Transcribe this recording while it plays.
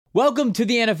Welcome to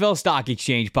the NFL Stock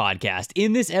Exchange podcast.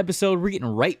 In this episode, we're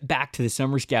getting right back to the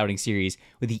summer scouting series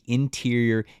with the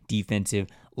interior defensive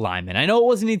lineman. I know it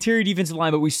wasn't interior defensive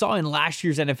line, but we saw in last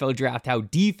year's NFL draft how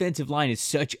defensive line is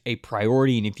such a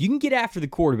priority. And if you can get after the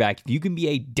quarterback, if you can be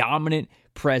a dominant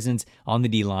presence on the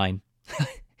D-line,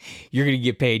 you're going to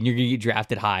get paid and you're going to get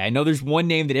drafted high. I know there's one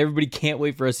name that everybody can't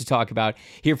wait for us to talk about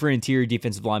here for interior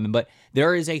defensive lineman, but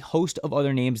there is a host of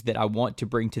other names that I want to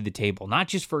bring to the table, not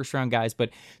just first round guys,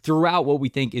 but throughout what we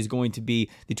think is going to be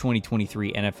the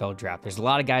 2023 NFL draft. There's a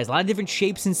lot of guys, a lot of different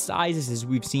shapes and sizes as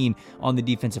we've seen on the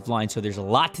defensive line. So there's a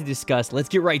lot to discuss. Let's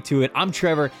get right to it. I'm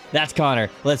Trevor. That's Connor.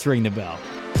 Let's ring the bell.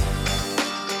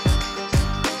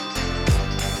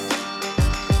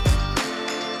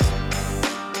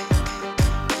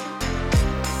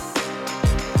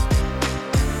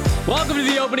 Welcome to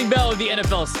the opening bell of the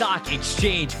NFL Stock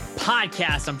Exchange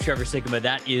podcast. I'm Trevor Sikkema.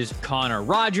 That is Connor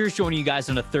Rogers joining you guys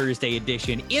on a Thursday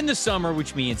edition in the summer,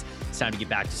 which means it's time to get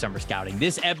back to summer scouting.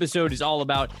 This episode is all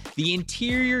about the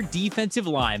interior defensive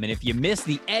line. And if you missed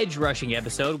the edge rushing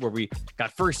episode where we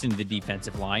got first into the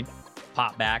defensive line,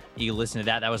 pop back. You can listen to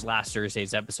that. That was last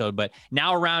Thursday's episode. But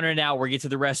now around and out, we're getting to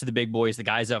the rest of the big boys, the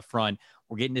guys up front.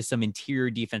 We're getting to some interior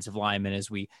defensive linemen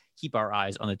as we keep our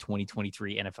eyes on the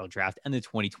 2023 NFL draft and the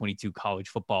 2022 college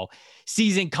football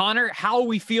season. Connor, how are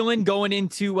we feeling going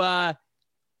into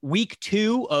week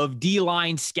 2 of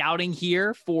D-line scouting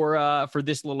here for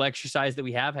this little exercise that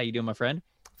we have? How you doing, my friend?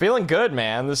 Feeling good,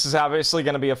 man. This is obviously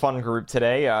going to be a fun group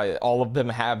today. All of them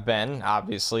have been.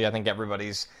 Obviously, I think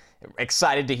everybody's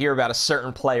excited to hear about a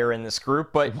certain player in this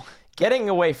group. But getting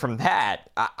away from that,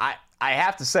 I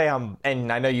have to say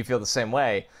and I know you feel the same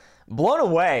way, blown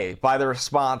away by the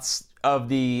response of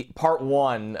the part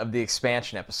 1 of the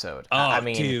expansion episode. Oh, I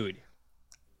mean, dude.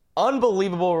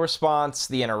 Unbelievable response,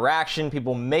 the interaction,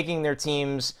 people making their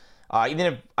teams. Even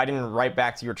if I didn't write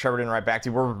back to you or Trevor didn't write back to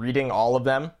you, we're reading all of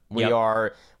them.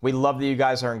 We love that you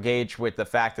guys are engaged with the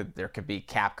fact that there could be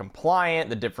cap compliant,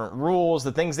 the different rules,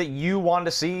 the things that you wanted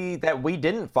to see that we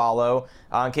didn't follow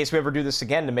in case we ever do this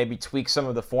again to maybe tweak some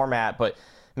of the format. But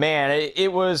man,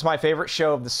 it was my favorite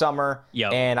show of the summer,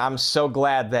 and I'm so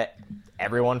glad that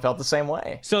everyone felt the same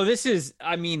way. So this is,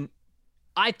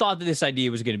 I thought that this idea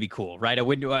was going to be cool, right? I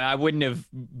wouldn't have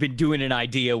been doing an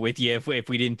idea with you if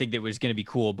we didn't think that it was going to be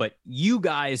cool. But you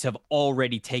guys have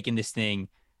already taken this thing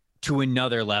to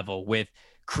another level with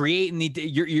creating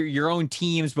your own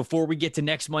teams before we get to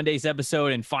next Monday's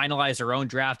episode and finalize our own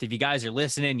draft. If you guys are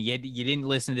listening, you didn't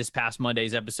listen to this past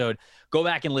Monday's episode, go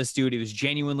back and listen to it. It was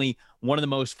genuinely one of the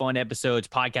most fun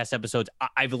podcast episodes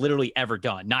I've literally ever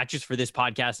done. Not just for this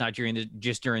podcast, not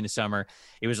just during the summer.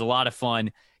 It was a lot of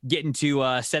fun getting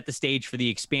to set the stage for the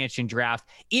expansion draft.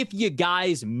 If you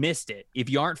guys missed it, if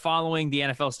you aren't following the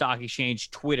NFL Stock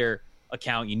Exchange Twitter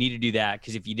account, you need to do that,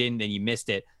 because if you didn't, then you missed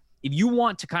it. If you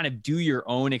want to kind of do your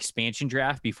own expansion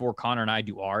draft before Connor and I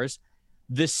do ours,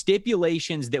 the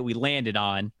stipulations that we landed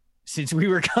on, since we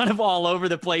were kind of all over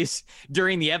the place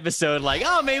during the episode, like,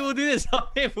 oh, maybe we'll do this, oh,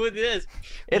 maybe we'll do this.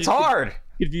 It's hard.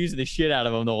 Confusing the shit out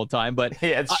of them the whole time. But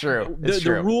yeah, it's true.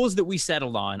 The rules that we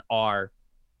settled on are,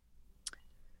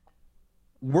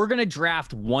 we're going to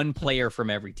draft one player from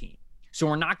every team. So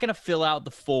we're not going to fill out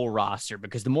the full roster,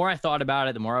 because the more I thought about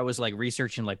it, the more I was like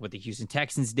researching like what the Houston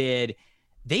Texans did.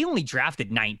 They only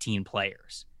drafted 19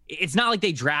 players. It's not like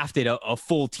they drafted a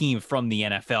full team from the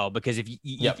NFL, because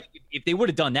if they would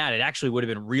have done that, it actually would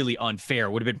have been really unfair. It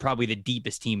would have been probably the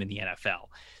deepest team in the NFL.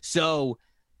 So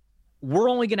we're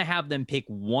only going to have them pick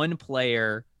one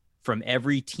player from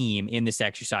every team in this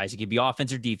exercise. It could be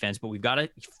offense or defense, but we've got to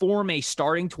form a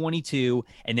starting 22,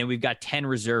 and then we've got 10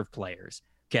 reserve players,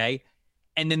 okay?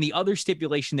 And then the other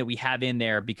stipulation that we have in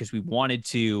there, because we wanted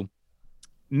to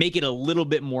make it a little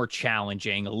bit more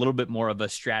challenging, a little bit more of a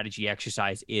strategy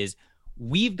exercise, is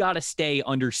we've got to stay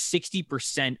under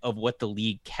 60% of what the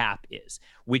league cap is,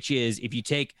 which is, if you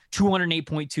take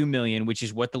 $208.2 million, which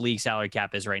is what the league salary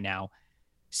cap is right now,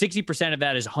 60% of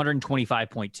that is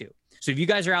 125.2. So if you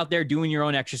guys are out there doing your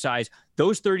own exercise,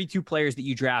 those 32 players that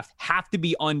you draft have to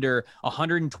be under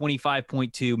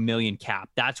 125.2 million cap.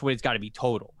 That's what it's got to be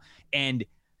total. And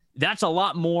that's a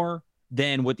lot more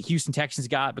than what the Houston Texans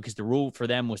got, because the rule for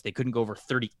them was they couldn't go over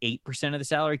 38% of the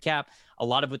salary cap. A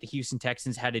lot of what the Houston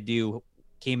Texans had to do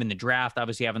came in the draft,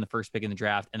 obviously having the first pick in the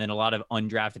draft, and then a lot of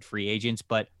undrafted free agents.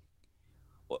 But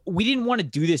we didn't want to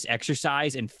do this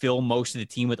exercise and fill most of the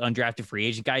team with undrafted free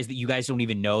agent guys that you guys don't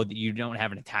even know, that you don't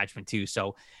have an attachment to.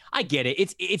 So I get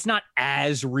it. It's not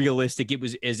as realistic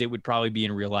as it would probably be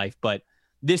in real life, but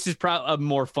this is probably a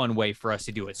more fun way for us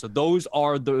to do it. So those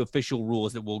are the official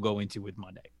rules that we'll go into with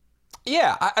Monday.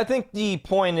 Yeah, I think the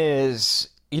point is,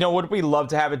 would we love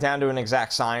to have it down to an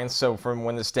exact science? So from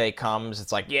when this day comes,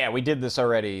 it's like, yeah, we did this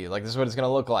already. Like, this is what it's going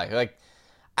to look like. Like,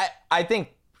 I think,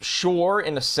 sure,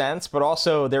 in a sense, but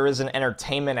also there is an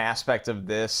entertainment aspect of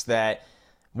this that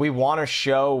we want to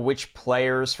show which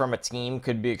players from a team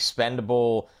could be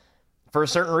expendable for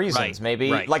certain reasons.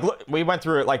 Maybe, like, look, we went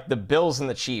through it, like, the Bills and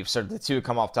the Chiefs are the two that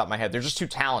come off the top of my head. They're just too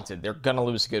talented. They're going to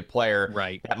lose a good player.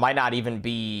 That might not even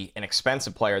be an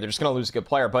expensive player. They're just going to lose a good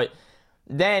player. But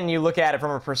then you look at it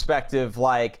from a perspective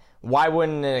like, why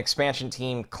wouldn't an expansion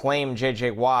team claim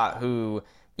J.J. Watt, who,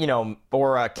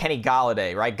 or Kenny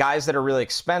Galladay, right? Guys that are really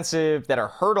expensive, that are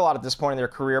hurt a lot at this point in their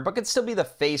career, but could still be the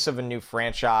face of a new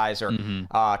franchise, or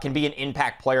can be an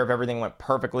impact player if everything went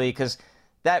perfectly, because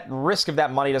that risk of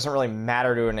that money doesn't really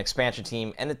matter to an expansion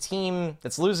team. And the team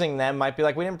that's losing them might be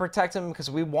like, we didn't protect him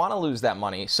because we want to lose that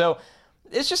money. So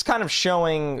it's just kind of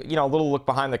showing, a little look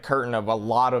behind the curtain of a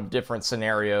lot of different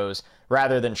scenarios,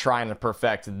 rather than trying to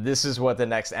perfect, this is what the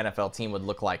next NFL team would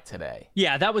look like today.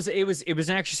 Yeah, it was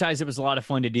an exercise that was a lot of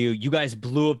fun to do. You guys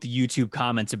blew up the YouTube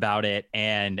comments about it,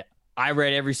 and I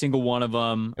read every single one of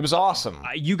them. It was awesome.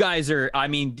 You guys are,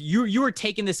 you are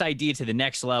taking this idea to the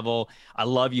next level. I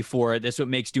love you for it. That's what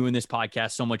makes doing this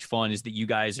podcast so much fun, is that you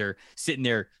guys are sitting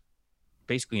there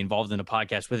basically involved in a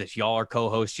podcast with us. Y'all are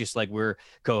co-hosts just like we're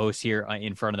co-hosts here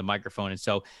in front of the microphone. And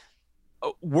so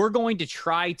we're going to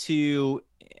try to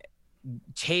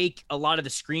take a lot of the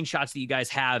screenshots that you guys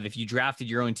have if you drafted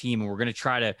your own team, and we're going to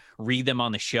try to read them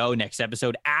on the show next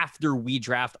episode after we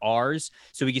draft ours,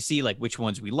 so we can see like which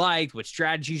ones we liked, what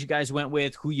strategies you guys went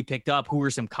with, who you picked up, who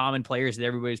were some common players that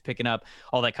everybody's picking up,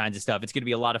 all that kinds of stuff. It's going to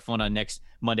be a lot of fun on next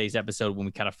Monday's episode when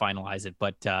we kind of finalize it.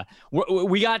 But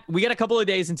we got a couple of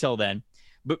days until then.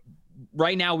 But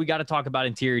right now we got to talk about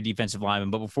interior defensive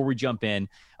linemen. But before we jump in,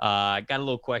 got a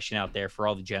little question out there for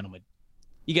all the gentlemen.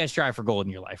 You guys strive for gold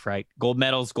in your life, right? Gold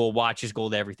medals, gold watches,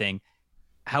 gold everything.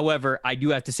 However, I do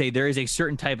have to say there is a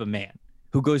certain type of man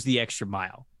who goes the extra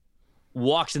mile,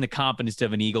 walks in the confidence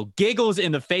of an eagle, giggles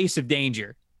in the face of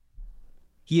danger.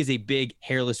 He is a big,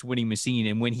 hairless winning machine,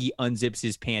 and when he unzips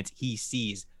his pants, he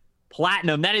sees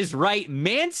platinum. That is right.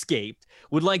 Manscaped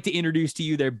would like to introduce to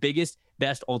you their biggest,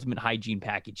 best ultimate hygiene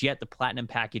package yet, the Platinum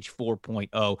Package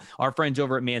 4.0. Our friends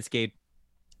over at Manscaped,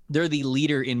 they're the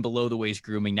leader in below-the-waist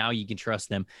grooming. Now you can trust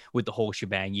them with the whole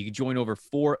shebang. You can join over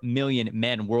 4 million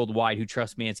men worldwide who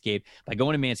trust Manscaped by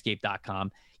going to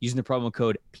manscaped.com, using the promo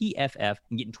code PFF,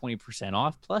 and getting 20%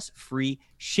 off, plus free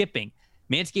shipping.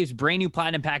 Manscaped's brand new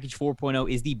Platinum Package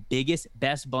 4.0 is the biggest,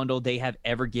 best bundle they have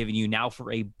ever given you, now for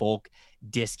a bulk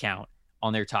discount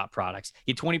on their top products.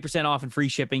 Get 20% off and free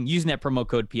shipping using that promo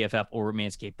code PFF over at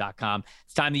manscaped.com.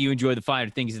 It's time that you enjoy the finer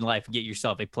things in life and get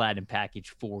yourself a Platinum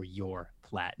Package for your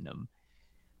Platinum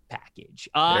Package.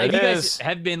 If you guys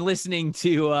have been listening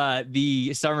to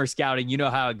the summer scouting, you know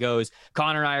how it goes.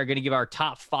 Connor and I are going to give our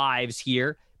top fives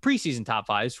here, preseason top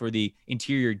fives for the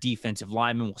interior defensive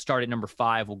linemen. We'll start at number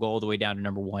 5. We'll go all the way down to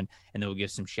number 1, and then we'll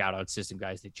give some shout outs to some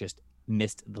guys that just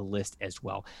missed the list as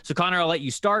well. So Connor, I'll let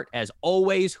you start as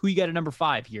always. Who you got at number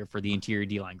 5 here for the interior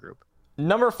D-line group?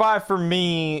 Number 5 for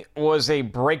me was a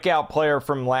breakout player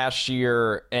from last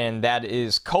year, and that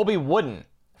is Colby Wooden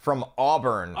from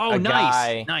Auburn. Oh,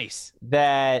 nice.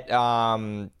 That,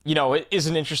 is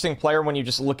an interesting player when you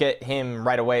just look at him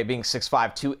right away, being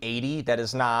 6'5", 280. That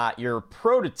is not your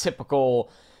prototypical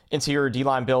interior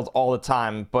D-line build all the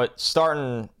time. But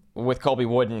starting with Colby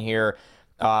Wooden here,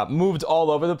 moved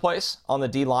all over the place on the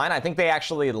D-line. I think they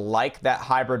actually like that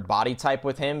hybrid body type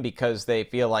with him because they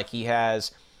feel like he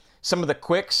has some of the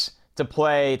quicks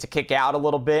to kick out a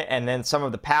little bit, and then some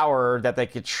of the power that they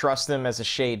could trust him as a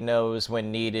shade nose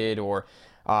when needed, or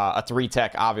a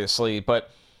 3-tech, obviously.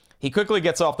 But he quickly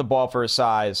gets off the ball for his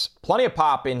size. Plenty of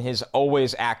pop in his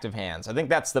always active hands. I think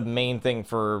that's the main thing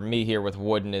for me here with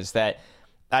Wooden, is that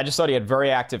I just thought he had very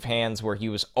active hands where he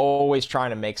was always trying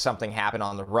to make something happen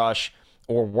on the rush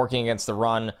or working against the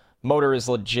run. Motor is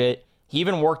legit. He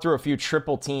even worked through a few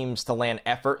triple teams to land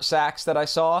effort sacks that I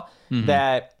saw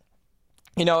that,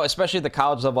 especially at the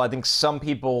college level, I think some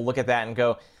people look at that and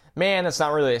go, man, that's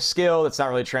not really a skill. That's not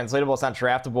really translatable. It's not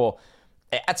draftable.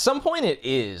 At some point it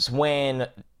is, when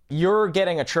you're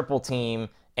getting a triple team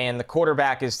and the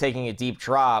quarterback is taking a deep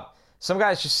drop. Some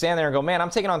guys just stand there and go, man, I'm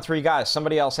taking on 3 guys.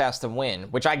 Somebody else has to win,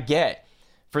 which I get.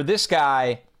 For this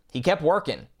guy, he kept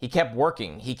working. He kept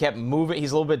moving.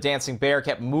 He's a little bit dancing bear,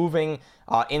 kept moving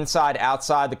inside,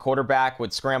 outside. The quarterback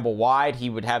would scramble wide. He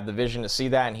would have the vision to see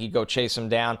that, and he'd go chase him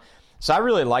down. So I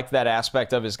really liked that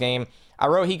aspect of his game. I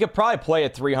wrote he could probably play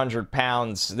at 300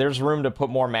 pounds. There's room to put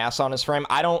more mass on his frame.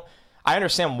 I I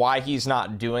understand why he's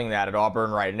not doing that at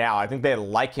Auburn right now. I think they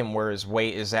like him where his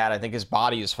weight is at. I think his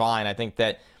body is fine. I think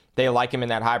that they like him in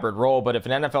that hybrid role. But if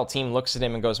an NFL team looks at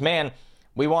him and goes, man,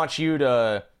 we want you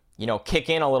to, kick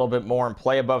in a little bit more and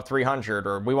play above 300,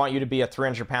 or we want you to be a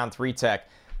 300-pound three-tech,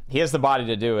 he has the body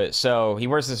to do it. So he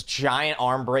wears this giant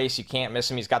arm brace. You can't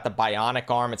miss him. He's got the bionic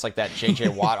arm. It's like that J.J.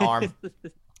 Watt arm.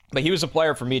 But he was a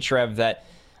player for me, Trev, that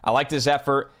I liked his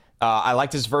effort. I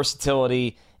liked his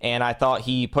versatility. And I thought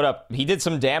he did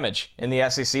some damage in the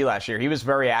SEC last year. He was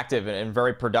very active and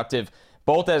very productive,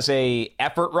 both as a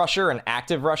effort rusher, an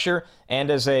active rusher,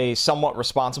 and as a somewhat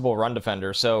responsible run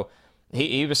defender. So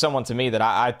he was someone to me that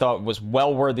I thought was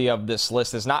well worthy of this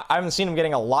list. I haven't seen him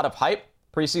getting a lot of hype,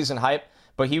 preseason hype,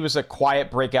 but he was a quiet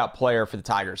breakout player for the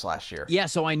Tigers last year. Yeah,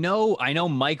 so I know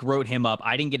Mike wrote him up.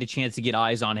 I didn't get a chance to get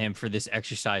eyes on him for this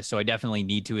exercise, so I definitely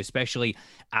need to, especially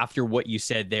after what you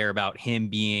said there about him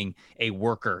being a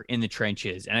worker in the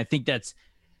trenches. And I think that's,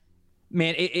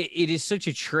 man, it is such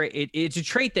a trait. It's a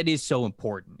trait that is so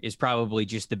important, is probably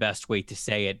just the best way to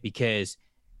say it, because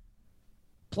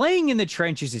playing in the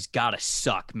trenches has got to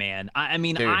suck, man. I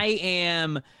mean, dude, I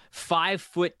am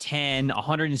 5'10",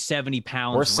 170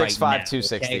 pounds. We're 6'5", right now,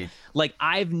 260. Okay? Like,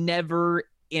 I've never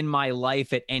in my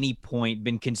life at any point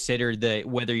been considered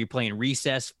whether you're playing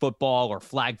recess football or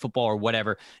flag football or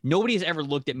whatever. Nobody has ever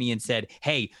looked at me and said,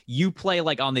 hey, you play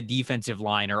like on the defensive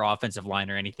line or offensive line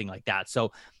or anything like that.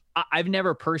 So I've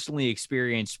never personally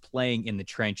experienced playing in the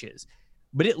trenches,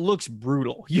 but it looks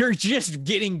brutal. You're just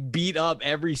getting beat up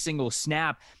every single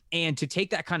snap. And to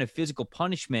take that kind of physical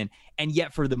punishment, and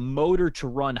yet for the motor to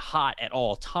run hot at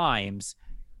all times,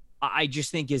 I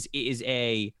just think is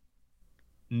a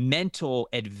mental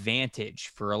advantage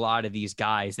for a lot of these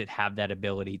guys that have that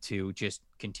ability to just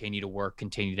continue to work,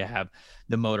 continue to have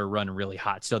the motor run really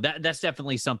hot. So that's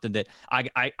definitely something that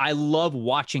I love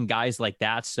watching guys like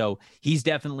that. So he's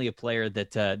definitely a player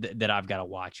that I've got to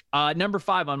watch. Number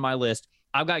 5 on my list,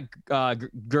 I've got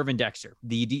Gervin Dexter,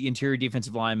 the interior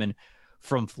defensive lineman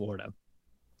from Florida.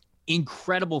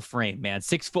 Incredible frame, man.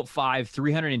 6'5",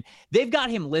 300, and they've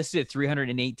got him listed at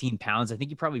 318 pounds. I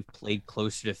think he probably played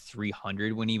closer to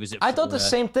 300 when he was at Florida. I thought the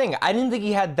same thing. I didn't think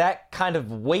he had that kind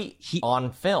of weight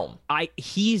on film.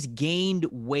 He's gained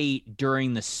weight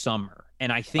during the summer,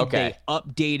 and I think they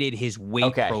updated his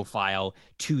weight profile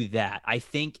to that.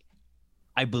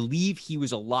 I believe he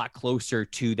was a lot closer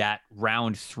to that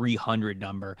round 300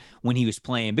 number when he was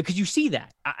playing, because you see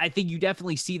that. I think you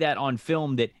definitely see that on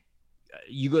film, that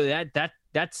you go,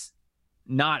 that's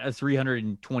not a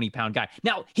 320-pound guy.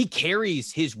 Now, he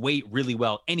carries his weight really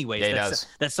well anyways. Yeah,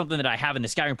 that's something that I have in the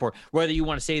scouting report. Whether you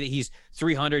want to say that he's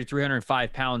 300,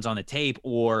 305 pounds on the tape,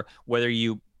 or whether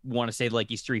you want to say like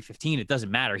he's 315, it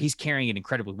doesn't matter. He's carrying it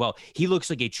incredibly well. He looks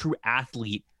like a true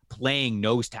athlete playing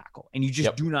nose tackle, and you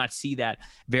just do not see that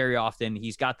very often.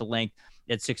 He's got the length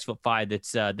at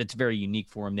 6'5". That's very unique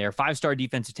for him there. 5-star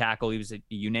defensive tackle. He was a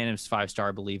unanimous 5-star,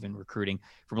 I believe, in recruiting,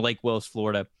 from Lake Wells,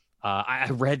 Florida. I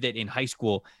read that in high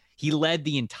school, he led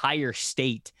the entire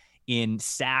state in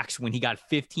sacks when he got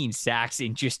 15 sacks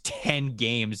in just 10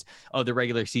 games of the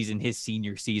regular season, his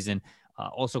senior season.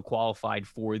 Also qualified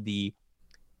for the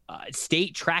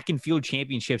state track and field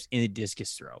championships in the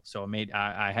discus throw. So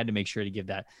I had to make sure to give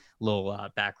that little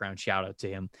background shout out to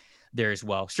him there as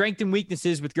well. Strength and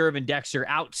weaknesses with Gervin Dexter,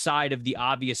 outside of the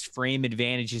obvious frame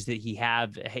advantages that he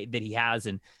has,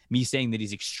 and me saying that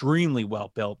he's extremely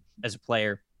well built as a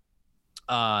player.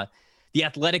 The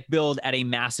athletic build at a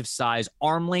massive size.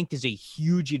 Arm length is a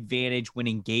huge advantage when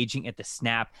engaging at the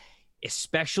snap,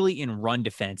 especially in run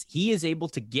defense. He is able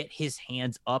to get his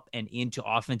hands up and into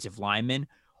offensive linemen,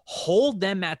 hold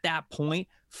them at that point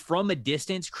from a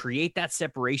distance, create that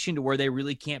separation to where they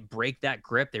really can't break that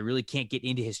grip. They really can't get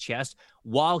into his chest,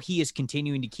 while he is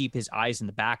continuing to keep his eyes in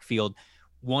the backfield,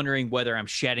 wondering whether I'm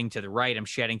shedding to the right, I'm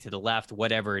shedding to the left,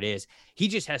 whatever it is. He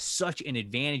just has such an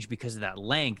advantage because of that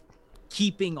length,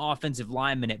 keeping offensive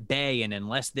linemen at bay. And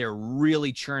unless they're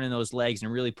really churning those legs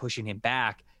and really pushing him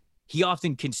back, he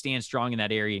often can stand strong in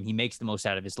that area, and he makes the most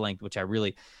out of his length, which I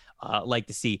really like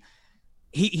to see.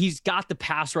 He's got the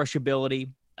pass rush ability.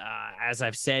 As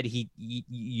I've said,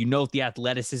 you note the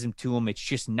athleticism to him. It's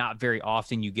just not very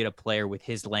often you get a player with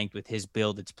his length, with his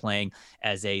build, that's playing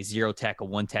as a zero tech, a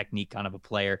one technique kind of a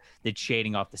player that's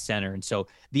shading off the center. And so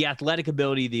the athletic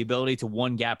ability, the ability to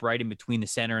one gap right in between the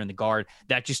center and the guard,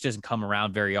 that just doesn't come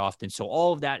around very often. So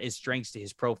all of that is strengths to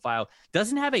his profile.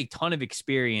 Doesn't have a ton of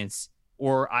experience,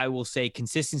 or I will say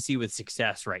consistency with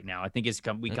success right now. I think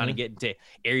we kind of get into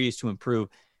areas to improve.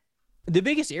 The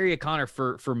biggest area, Connor,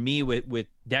 for me with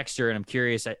Dexter, and I'm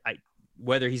curious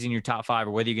whether he's in your top 5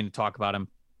 or whether you're going to talk about him.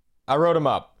 I wrote him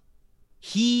up.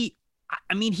 He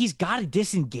I mean, he's got to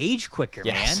disengage quicker,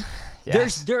 Yes. man.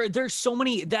 Yes. There's so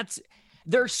many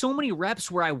there are so many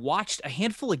reps where I watched a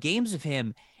handful of games of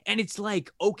him, and it's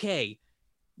like, okay,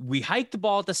 we hike the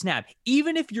ball at the snap.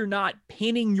 Even if you're not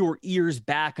pinning your ears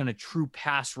back on a true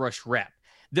pass rush rep,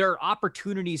 there are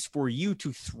opportunities for you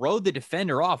to throw the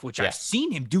defender off, which I've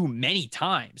seen him do many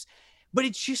times. But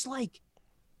it's just like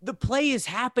the play is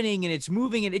happening and it's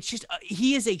moving, and it's just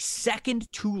he is a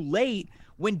second too late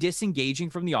when disengaging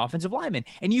from the offensive lineman.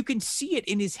 And you can see it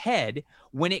in his head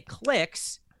when it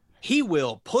clicks. He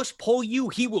will push pull you.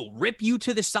 He will rip you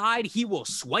to the side. He will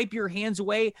swipe your hands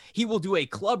away. He will do a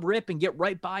club rip and get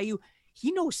right by you.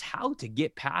 He knows how to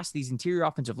get past these interior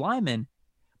offensive linemen,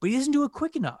 but he doesn't do it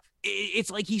quick enough. It's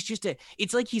like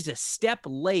he's a step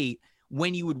late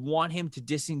when you would want him to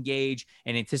disengage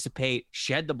and anticipate,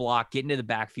 shed the block, get into the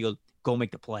backfield, go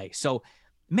make the play. So,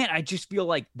 man, I just feel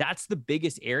like that's the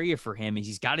biggest area for him is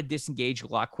he's got to disengage a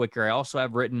lot quicker. I also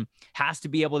have written has to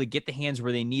be able to get the hands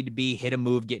where they need to be, hit a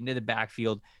move, get into the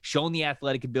backfield, showing the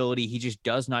athletic ability. He just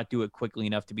does not do it quickly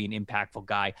enough to be an impactful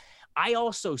guy. I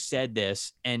also said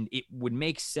this, and it would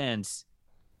make sense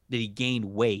that he gained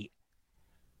weight.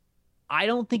 I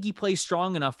don't think he plays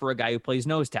strong enough for a guy who plays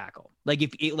nose tackle.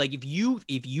 If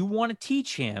you want to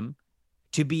teach him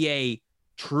to be a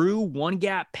true one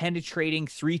gap penetrating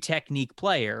 3 technique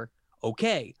player,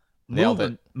 okay, move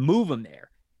him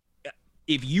there.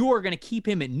 If you are going to keep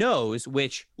him at nose,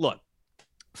 which look,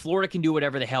 Florida can do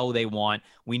whatever the hell they want.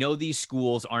 We know these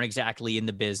schools aren't exactly in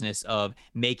the business of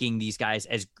making these guys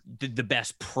as the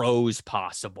best pros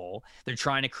possible. They're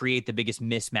trying to create the biggest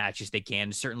mismatches they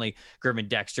can. Certainly, Gervin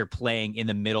Dexter playing in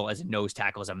the middle as a nose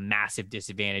tackle is a massive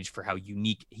disadvantage for how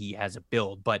unique he has a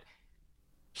build. But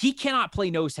he cannot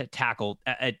play nose tackle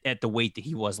at the weight that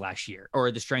he was last year, or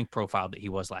the strength profile that he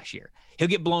was last year. He'll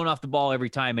get blown off the ball every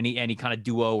time, and any kind of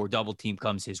duo or double team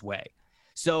comes his way.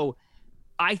 So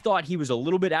I thought he was a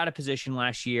little bit out of position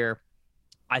last year.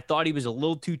 I thought he was a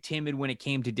little too timid when it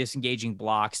came to disengaging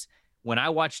blocks. When I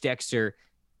watched Dexter,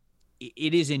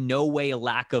 it is in no way a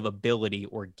lack of ability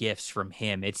or gifts from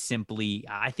him. It's simply,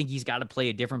 I think he's got to play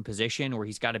a different position, or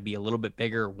he's got to be a little bit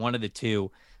bigger, one of the two.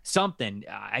 Something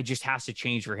I just has to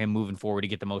change for him moving forward to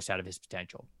get the most out of his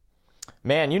potential.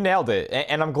 Man, you nailed it.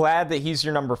 And I'm glad that he's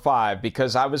your number 5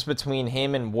 because I was between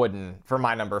him and Wooden for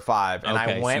my number 5. And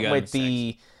okay,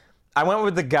 I went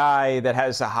with the guy that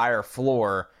has a higher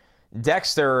floor.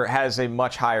 Dexter has a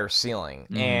much higher ceiling.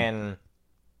 Mm-hmm. And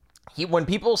when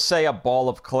people say a ball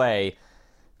of clay,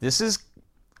 this is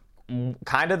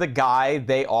kind of the guy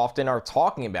they often are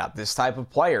talking about, this type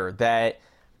of player that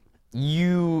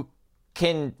you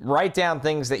can write down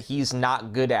things that he's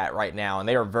not good at right now, and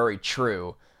they are very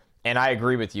true. And I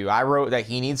agree with you. I wrote that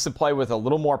he needs to play with a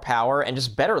little more power and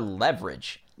just better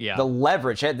leverage. Yeah. The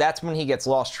leverage, that's when he gets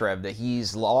lost, Trev, that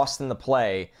he's lost in the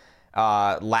play,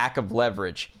 lack of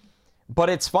leverage. But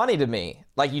it's funny to me.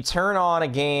 Like, you turn on a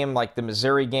game like the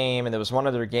Missouri game, and there was one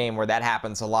other game where that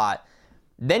happens a lot.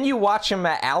 Then you watch him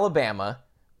at Alabama,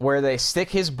 where they stick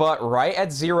his butt right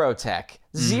at zero tech.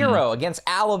 Zero against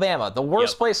Alabama, the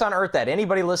worst place on earth that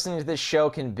anybody listening to this show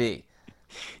can be.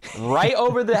 Right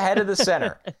over the head of the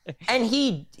center. And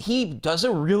he does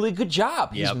a really good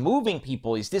job. He's moving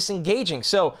people. He's disengaging.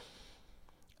 So,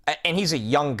 and he's a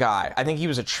young guy. I think he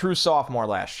was a true sophomore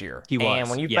last year. He was. And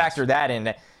when you factor that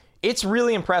in, it's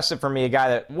really impressive for me, a guy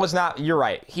that was not, you're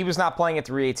right, he was not playing at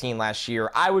 318 last year.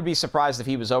 I would be surprised if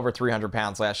he was over 300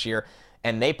 pounds last year.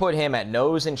 And they put him at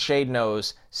nose and shade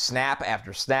nose, snap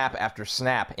after snap after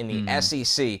snap in the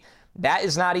SEC. That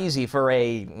is not easy for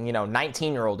a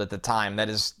 19-year-old at the time that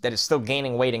is still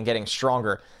gaining weight and getting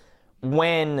stronger.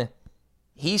 When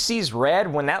he sees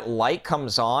red, when that light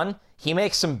comes on, he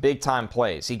makes some big-time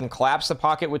plays. He can collapse the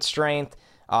pocket with strength.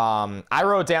 I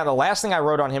wrote down the last thing I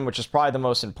wrote on him, which is probably the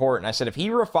most important. I said if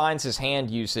he refines his hand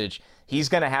usage, he's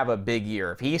going to have a big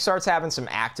year. If he starts having some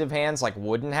active hands like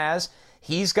Wooden has,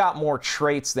 he's got more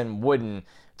traits than Wooden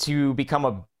to become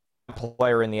a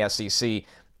player in the SEC.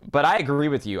 But I agree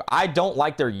with you. I don't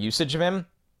like their usage of him.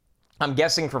 I'm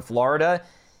guessing for Florida,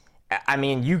 I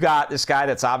mean, you got this guy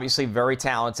that's obviously very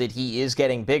talented. He is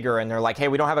getting bigger, and they're like, hey,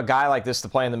 we don't have a guy like this to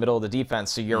play in the middle of the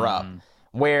defense, so you're up.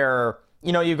 Where,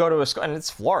 you go to a school, and it's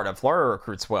Florida. Florida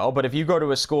recruits well, but if you go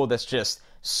to a school that's just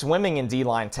swimming in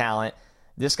D-line talent,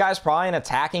 this guy's probably an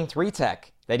attacking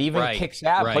 3-tech that even kicks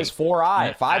out, plays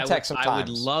 4-eye, 5-tech sometimes. I would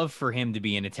love for him to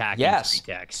be an attacking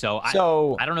 3-tech. So I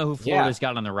don't know who Florida's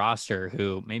got on the roster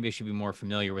who maybe I should be more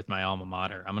familiar with my alma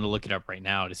mater. I'm going to look it up right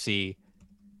now to see.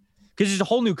 Because there's a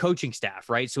whole new coaching staff,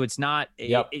 right? So it's not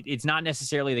it's not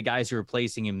necessarily the guys who were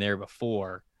placing him there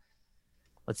before.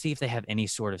 Let's see if they have any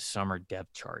sort of summer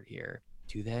depth chart here.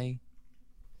 Do they?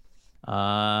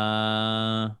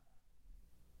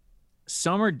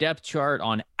 Summer depth chart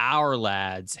on our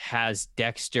lads has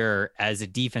Dexter as a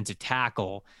defensive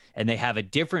tackle, and they have a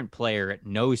different player at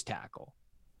nose tackle.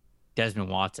 Desmond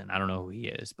Watson. I don't know who he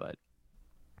is, but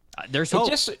there's hope.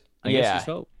 I guess there's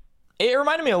hope. It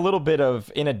reminded me a little bit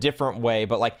of, in a different way,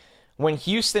 but like when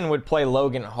Houston would play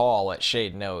Logan Hall at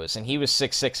shade nose, and he was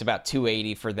 6'6", about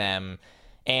 280 for them.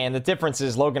 And the difference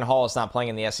is Logan Hall is not playing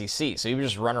in the SEC, so he would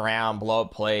just run around, blow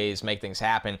up plays, make things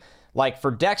happen. Like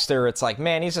for Dexter, it's like,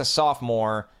 man, he's a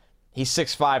sophomore. He's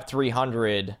 6'5",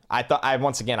 300. I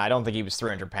don't think he was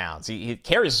 300 pounds. He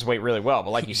carries his weight really well,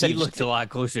 but like you said, he looked a lot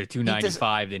closer to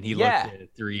 295 than he looked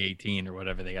at 318 or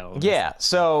whatever they got. Yeah,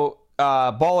 so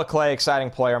Ball of Clay, exciting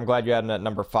player. I'm glad you had him at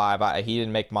number 5. He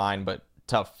didn't make mine, but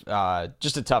tough,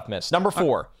 just a tough miss. Number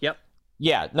 4. Yep.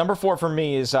 Yeah, number 4 for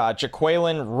me is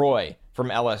Jaquelin Roy from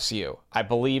LSU. I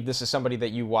believe this is somebody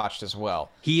that you watched as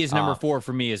well. He is number 4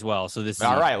 for me as well. So this is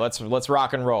all right. Let's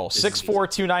rock and roll.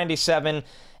 6'4", 297,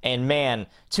 and man,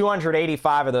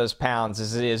 285 of those pounds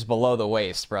is below the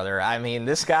waist, brother. I mean,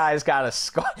 this guy's got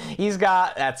he's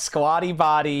got that squatty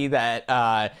body,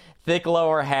 that thick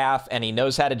lower half, and he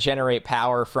knows how to generate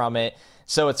power from it.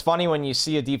 So it's funny when you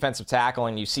see a defensive tackle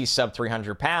and you see sub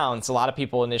 300 pounds, a lot of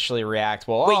people initially react,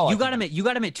 well, wait, you got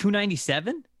him at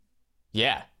 297?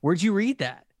 Yeah. Where'd you read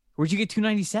that? Where'd you get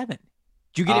 297?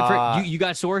 Did you get it for you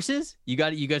got sources? You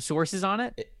got sources on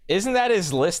it? Isn't that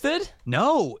his listed?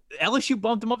 No. LSU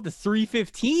bumped him up to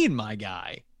 315, my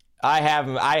guy. I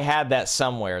had that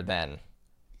somewhere then.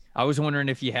 I was wondering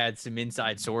if you had some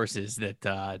inside sources that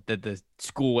the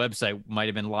school website might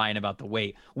have been lying about the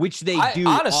weight, which they do.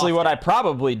 Honestly, often. what I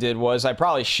probably did was I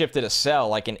probably shifted a cell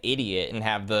like an idiot and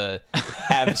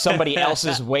have somebody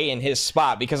else's weight in his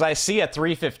spot, because I see a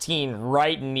 315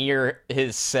 right near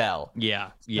his cell. Yeah.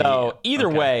 So either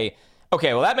way,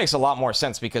 okay, well that makes a lot more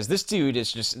sense, because this dude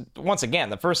is just, once again,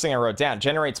 the first thing I wrote down,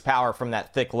 generates power from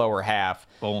that thick lower half.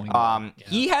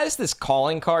 He has this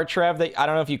calling card, Trev, that I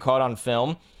don't know if you caught on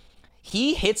film.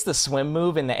 He hits the swim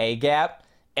move in the A gap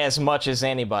as much as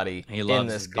anybody in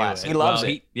this class. He loves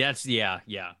it. Yeah.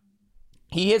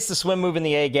 He hits the swim move in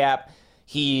the A gap.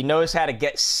 He knows how to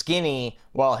get skinny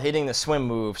while hitting the swim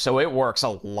move, so it works a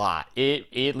lot.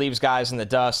 It leaves guys in the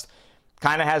dust.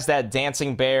 Kind of has that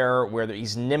dancing bear where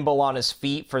he's nimble on his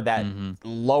feet for that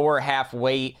lower half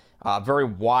weight. Very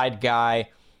wide guy.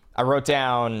 I wrote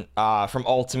down from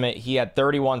Ultimate, he had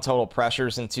 31 total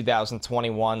pressures in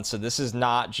 2021, so this is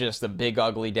not just a big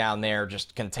ugly down there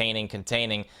just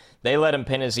containing. They let him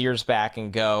pin his ears back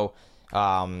and go,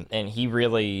 and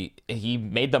he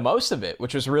made the most of it,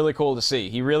 which was really cool to see.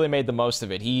 He really made the most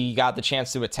of it. He got the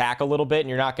chance to attack a little bit, and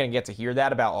you're not going to get to hear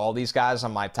that about all these guys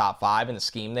on my top 5 in the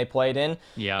scheme they played in.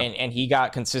 Yeah. And he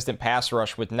got consistent pass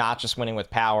rush with not just winning with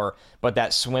power, but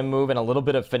that swim move and a little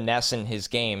bit of finesse in his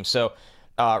game. So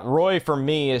Roy, for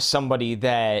me, is somebody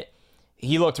that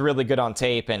he looked really good on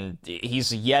tape, and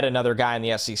he's yet another guy in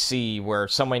the SEC where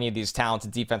so many of these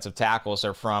talented defensive tackles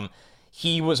are from.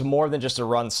 He was more than just a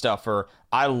run stuffer.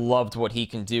 I loved what he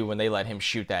can do when they let him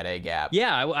shoot that A gap.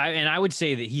 Yeah, and I would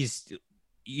say that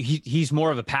he's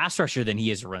more of a pass rusher than he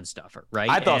is a run stuffer, right?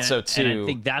 I thought so too. And I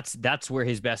think that's where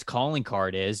his best calling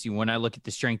card is. When I look at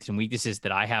the strengths and weaknesses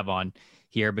that I have on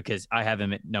here, because I have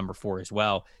him at number 4 as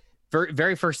well.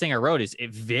 Very first thing I wrote is a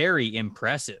very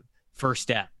impressive first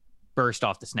step burst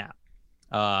off the snap.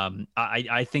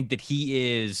 I think that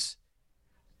he is,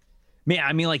 man,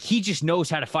 I mean, like, he just knows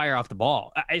how to fire off the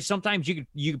ball. Sometimes you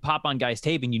could pop on guys'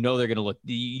 tape and they're going to look,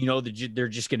 they're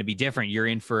just going to be different. You're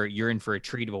in for a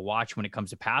treat of a watch when it comes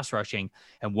to pass rushing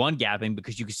and one gapping,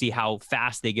 because you can see how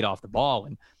fast they get off the ball.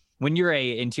 And when you're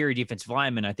a interior defensive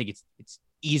lineman, I think it's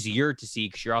easier to see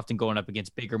because you're often going up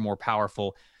against bigger, more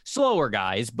powerful, slower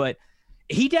guys. But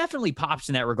he definitely pops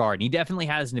in that regard, and he definitely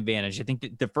has an advantage. I think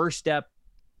that the first step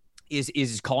is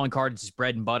his calling card. It's his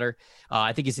bread and butter.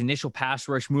 I think his initial pass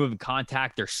rush, move and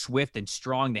contact, they're swift and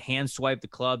strong. The hand swipe, the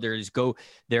club, there is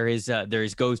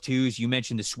go-tos. You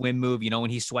mentioned the swim move, when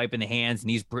he's swiping the hands and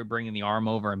he's bringing the arm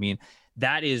over. I mean,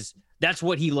 that's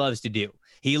what he loves to do.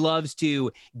 He loves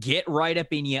to get right up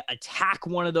in you, attack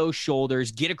one of those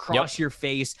shoulders, get across your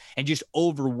face, and just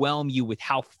overwhelm you with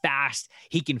how fast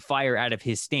he can fire out of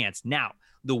his stance. Now,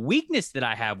 the weakness that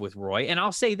I have with Roy, and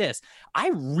I'll say this, I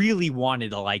really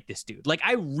wanted to like this dude. Like,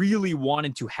 I really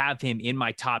wanted to have him in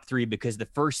my top 3 because the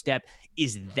first step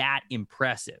is that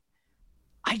impressive.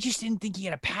 I just didn't think he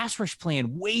had a pass rush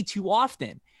plan way too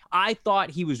often. I thought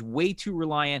he was way too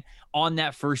reliant on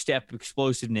that first step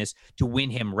explosiveness to win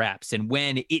him reps. And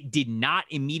when it did not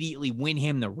immediately win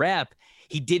him the rep,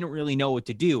 he didn't really know what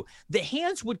to do. The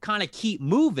hands would kind of keep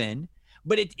moving,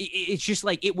 But it's just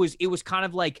like it was kind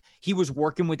of like he was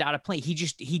working without a plan.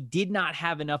 He did not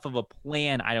have enough of a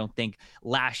plan, I don't think,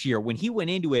 last year. When he went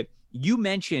into it, you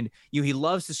mentioned he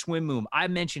loves the swim move. I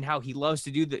mentioned how he loves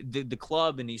to do the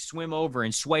club and he swim over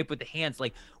and swipe with the hands.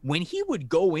 Like when he would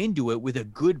go into it with a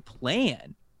good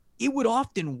plan, it would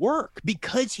often work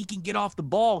because he can get off the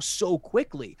ball so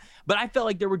quickly. But I felt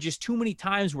like there were just too many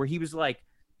times where he was like,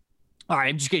 all right,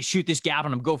 I'm just going to shoot this gap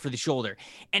and I'm go for the shoulder.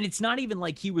 And it's not even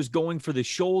like he was going for the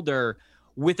shoulder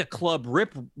with a club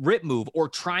rip move or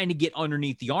trying to get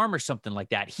underneath the arm or something like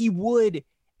that. He would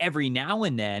every now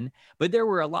and then, but there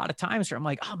were a lot of times where I'm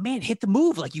like, oh man, hit the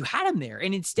move. Like you had him there.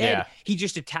 And instead he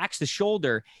just attacks the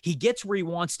shoulder. He gets where he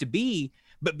wants to be,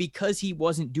 but because he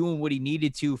wasn't doing what he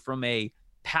needed to from a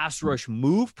pass rush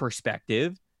move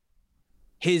perspective,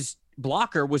 his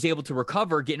blocker was able to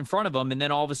recover, get in front of him, and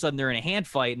then all of a sudden they're in a hand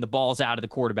fight and the ball's out of the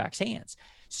quarterback's hands.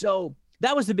 So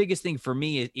that was the biggest thing for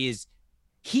me is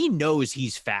he knows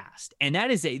he's fast. And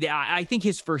that is I think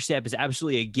his first step is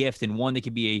absolutely a gift and one that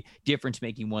could be a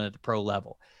difference-making one at the pro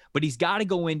level. But he's got to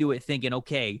go into it thinking,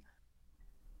 okay,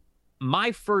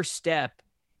 my first step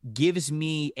gives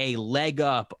me a leg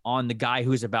up on the guy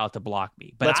who's about to block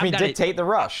me. But lets me dictate the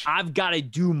rush. I've got to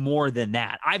do more than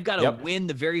that. I've got to win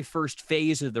the very first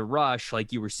phase of the rush,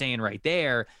 like you were saying right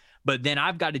there. But then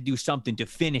I've got to do something to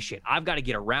finish it. I've got to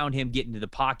get around him, get into the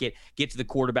pocket, get to the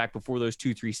quarterback before those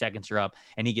 2-3 seconds are up,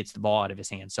 and he gets the ball out of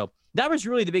his hands. So that was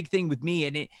really the big thing with me.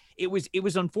 And it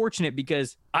was unfortunate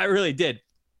because I really did.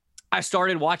 I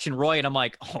started watching Roy, and I'm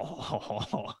like,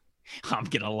 oh, I'm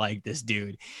going to like this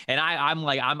dude. And I'm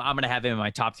like, I'm going to have him in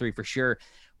my top 3 for sure.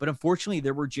 But unfortunately,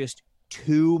 there were just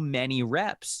too many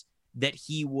reps that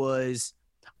he was,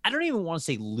 I don't even want to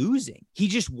say losing. He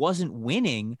just wasn't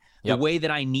winning the way that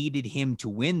I needed him to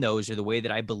win those or the way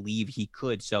that I believe he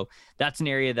could. So that's an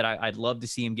area that I'd love to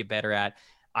see him get better at.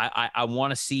 I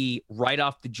want to see right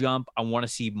off the jump. I want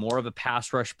to see more of a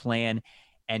pass rush plan.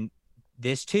 And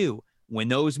this too, when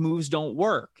those moves don't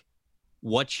work,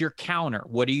 what's your counter?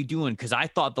 What are you doing? Because I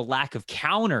thought the lack of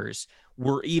counters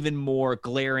were even more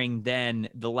glaring than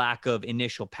the lack of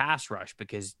initial pass rush,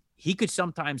 because he could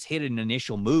sometimes hit an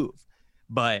initial move.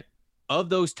 But of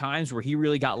those times where he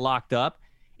really got locked up,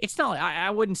 it's not like,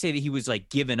 I wouldn't say that he was like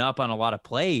giving up on a lot of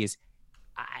plays.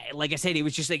 Like I said, it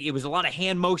was just like, it was a lot of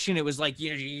hand motion. It was like,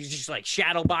 you're just like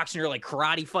shadow boxing or like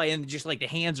karate fighting, just like the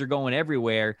hands are going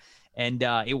everywhere. And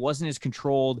it wasn't as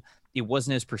controlled. It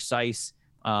wasn't as precise.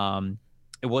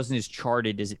 It wasn't as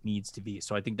charted as it needs to be.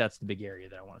 So I think that's the big area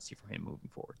that I want to see from him moving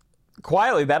forward.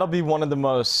 Quietly, that'll be one of the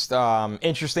most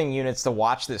interesting units to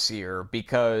watch this year,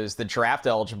 because the draft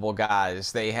eligible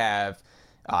guys, they have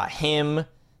him,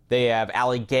 they have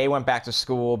Ali Gay went back to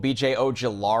school, BJ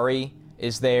Ojulari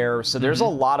is there. So there's a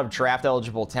lot of draft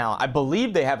eligible talent. I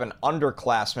believe they have an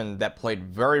underclassman that played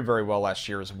very, very well last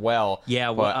year as well.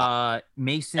 Yeah, well,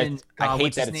 Mason. I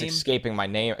hate that it's escaping my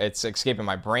name. It's escaping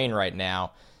my brain right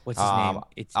now. What's his name?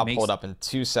 I'll pull it up in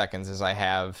 2 seconds as I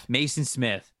have. Mason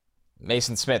Smith.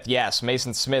 Mason Smith, yes.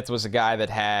 Mason Smith was a guy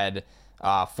that had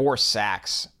 4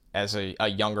 sacks as a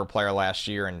younger player last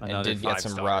year and did get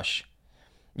some rush.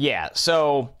 Yeah,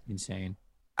 so... insane.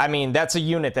 I mean, that's a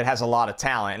unit that has a lot of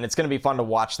talent, and it's going to be fun to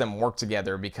watch them work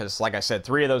together because, like I said,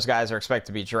 3 of those guys are expected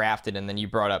to be drafted, and then you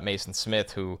brought up Mason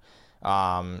Smith, who...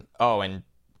 nope,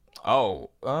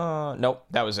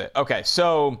 that was it. Okay,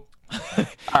 so... All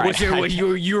right, what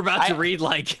you were about to read,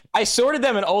 like... I sorted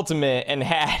them in Ultimate and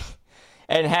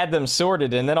had them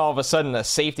sorted, and then all of a sudden a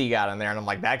safety got in there, and I'm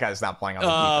like, that guy's not playing on the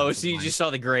defensive so you line. Just saw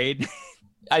the grade?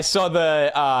 I saw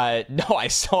I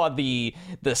saw the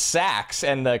sacks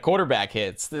and the quarterback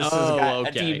hits. This is a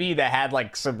TV that had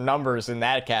like some numbers in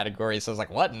that category, so I was like,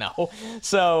 what? No.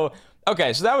 So,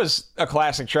 okay, so that was a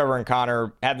classic. Trevor and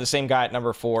Connor had the same guy at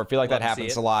number 4. I feel like that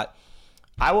happens a lot.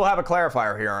 I will have a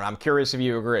clarifier here, and I'm curious if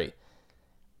you agree.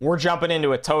 We're jumping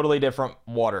into a totally different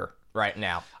water right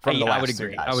now from the last I would 2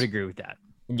 agree. guys. I would agree with that.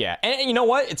 Yeah, and you know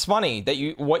what? It's funny that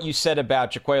what you said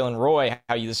about Jaquelin Roy,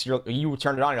 how you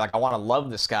turned it on. You're like, I want to love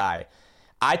this guy.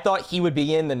 I thought he would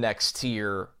be in the next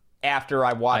tier after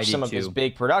I watched some of his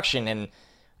big production, and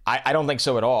I don't think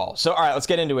so at all. So, all right, let's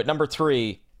get into it. Number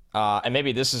 3, and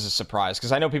maybe this is a surprise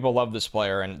because I know people love this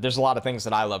player, and there's a lot of things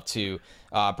that I love too.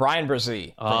 Brian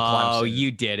Brzee from Clemson. Oh, you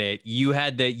did it. You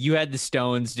had the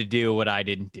stones to do what I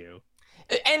didn't do.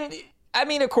 And I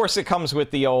mean, of course, it comes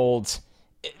with the old.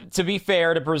 To be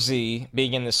fair to Brzee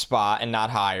being in this spot and not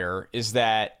higher, is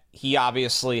that he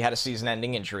obviously had a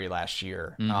season-ending injury last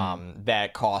year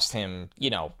that cost him,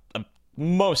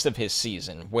 most of his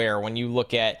season. Where when you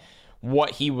look at what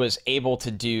he was able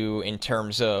to do in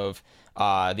terms of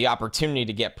the opportunity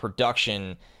to get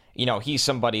production, he's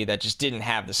somebody that just didn't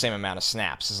have the same amount of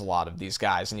snaps as a lot of these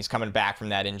guys, and he's coming back from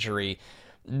that injury.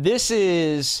 This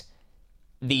is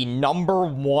the number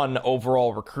 1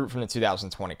 overall recruit from the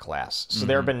 2020 class. So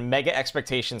there have been mega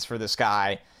expectations for this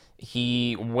guy.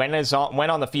 He, when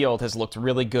on the field, has looked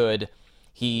really good.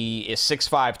 He is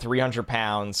 6'5", 300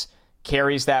 pounds,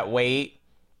 carries that weight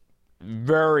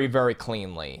very, very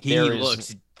cleanly. He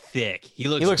looks thick. He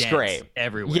looks dense great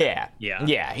everywhere.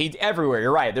 Yeah. He everywhere.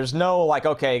 You're right. There's no like,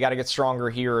 okay, you got to get stronger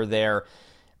here or there.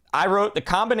 I wrote the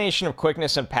combination of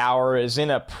quickness and power is in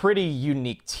a pretty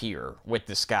unique tier with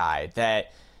this guy.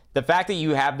 That the fact that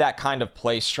you have that kind of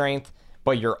play strength,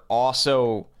 but you're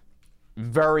also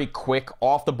very quick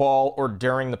off the ball or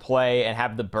during the play and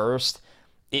have the burst,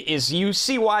 is you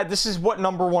see why this is what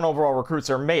number 1 overall recruits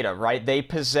are made of, right? They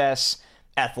possess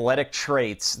athletic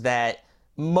traits that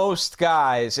most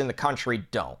guys in the country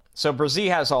don't. So Brzee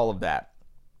has all of that.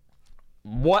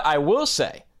 What I will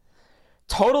say,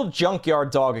 total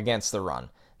junkyard dog against the run.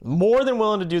 More than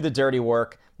willing to do the dirty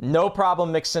work. No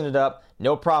problem mixing it up.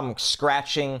 No problem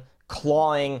scratching,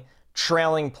 clawing,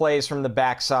 trailing plays from the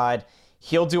backside.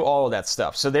 He'll do all of that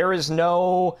stuff. So there is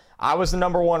no, I was the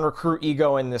number 1 recruit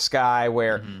ego in this guy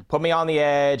where put me on the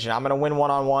edge and I'm going to win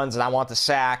one-on-ones and I want the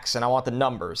sacks and I want the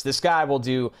numbers. This guy will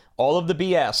do all of the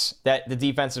BS that the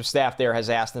defensive staff there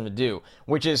has asked him to do,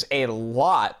 which is a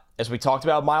lot, as we talked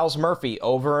about Myles Murphy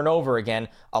over and over again,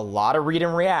 a lot of read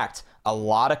and react, a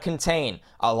lot of contain,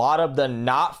 a lot of the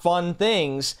not fun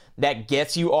things that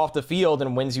gets you off the field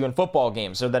and wins you in football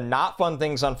games. So the not fun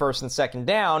things on 1st and 2nd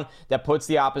down that puts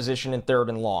the opposition in 3rd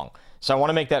and long. So I want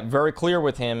to make that very clear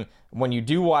with him when you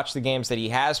do watch the games that he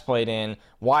has played in,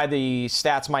 why the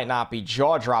stats might not be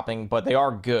jaw-dropping, but they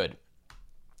are good.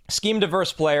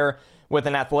 Scheme-diverse player with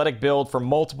an athletic build for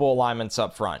multiple alignments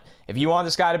up front. If you want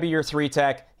this guy to be your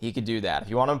 3-tech, he could do that. If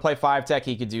you want him to play 5-tech,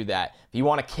 he could do that. If you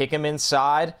want to kick him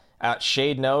inside,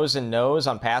 shade nose and nose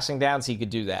on passing downs, he could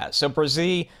do that. So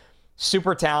Brzee,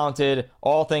 super talented,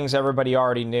 all things everybody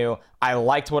already knew. I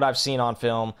liked what I've seen on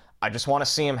film. I just want to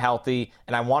see him healthy,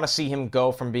 and I want to see him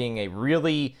go from being a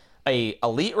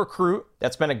elite recruit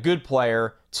that's been a good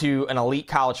player to an elite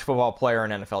college football player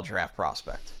and NFL draft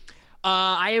prospect.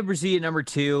 I have Brzee at number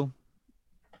 2,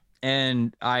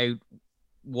 and I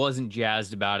wasn't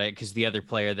jazzed about it because the other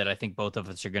player that I think both of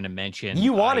us are going to mention.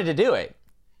 You wanted to do it.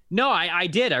 No, I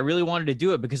did. I really wanted to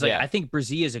do it because I think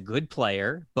Brzee is a good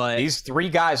player, but these 3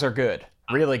 guys are good,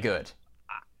 really good.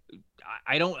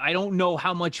 I don't know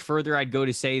how much further I'd go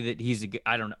to say that he's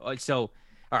I don't know. So,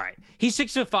 all right, he's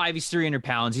 6'5", he's 300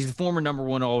 pounds. He's the former number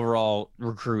 1 overall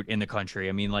recruit in the country.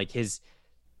 I mean, like his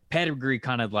pedigree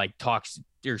kind of like talks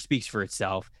or speaks for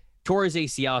itself. Tore his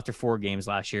ACL after 4 games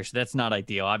last year, so that's not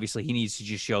ideal. Obviously, he needs to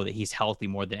just show that he's healthy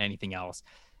more than anything else.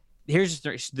 Here's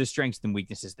the strengths and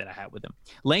weaknesses that I have with him.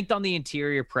 Length on the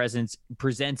interior presents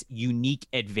unique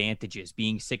advantages,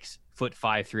 being 6'5",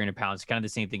 300 pounds, kind of the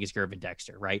same thing as Gervin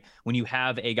Dexter, right? When you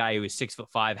have a guy who is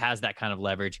 6'5", has that kind of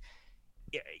leverage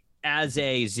as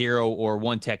a 0 or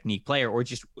 1 technique player, or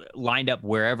just lined up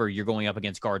wherever you're going up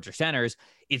against guards or centers,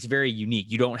 it's very unique.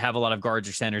 You don't have a lot of guards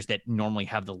or centers that normally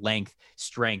have the length,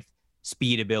 strength,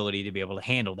 speed, ability to be able to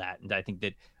handle that. And I think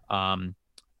that,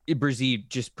 Brzee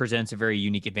just presents a very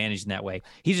unique advantage in that way.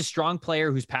 He's a strong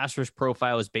player whose pass rush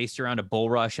profile is based around a bull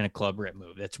rush and a club rip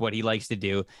move. That's what he likes to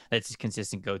do. That's his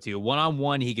consistent go-to.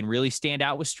 One-on-one, he can really stand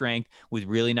out with strength, with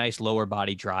really nice lower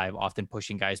body drive, often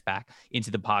pushing guys back into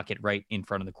the pocket right in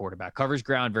front of the quarterback. Covers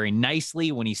ground very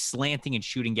nicely when he's slanting and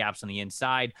shooting gaps on the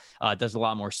inside. Does a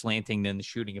lot more slanting than the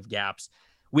shooting of gaps.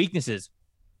 Weaknesses.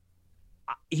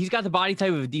 He's got the body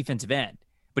type of a defensive end,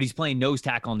 but he's playing nose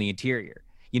tackle on the interior.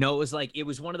 You know, it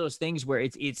was one of those things where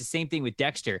it's the same thing with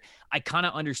Dexter. I kind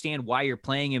of understand why you're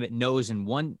playing him at nose and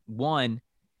one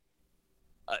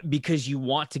because you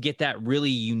want to get that really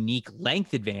unique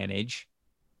length advantage,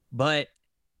 but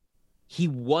he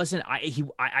wasn't.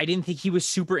 I didn't think he was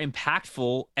super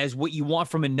impactful as what you want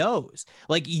from a nose.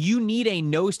 Like, you need a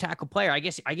nose tackle player. I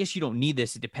guess you don't need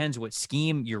this. It depends what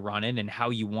scheme you're running and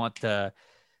how you want the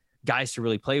guys to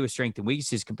really play with strength and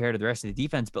weaknesses compared to the rest of the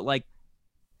defense. But like,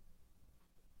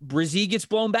 Brzee gets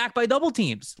blown back by double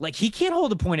teams. Like, he can't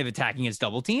hold a point of attack against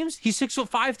double teams. He's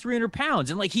 6'5", 300 pounds.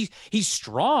 And like, he's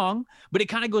strong, but it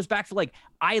kind of goes back to like,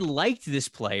 I liked this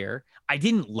player. I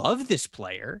didn't love this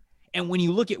player. And when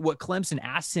you look at what Clemson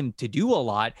asks him to do a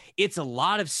lot, it's a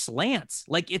lot of slants.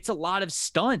 Like, it's a lot of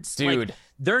stunts. Dude,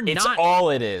 like, it's not all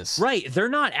it is. Right. They're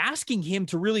not asking him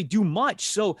to really do much.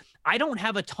 So I don't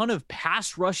have a ton of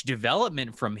pass rush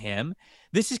development from him.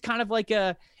 This is kind of like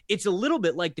it's a little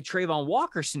bit like the Trayvon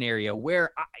Walker scenario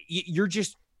where you're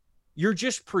just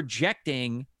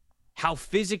projecting how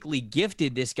physically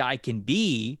gifted this guy can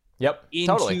be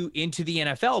into the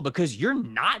NFL, because you're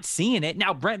not seeing it.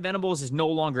 Now, Brent Venables is no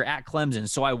longer at Clemson,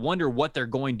 so I wonder what they're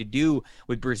going to do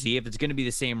with Brzee, if it's going to be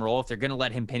the same role, if they're going to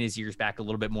let him pin his ears back a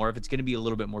little bit more, if it's going to be a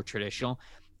little bit more traditional.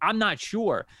 I'm not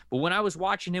sure. But when I was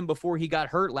watching him before he got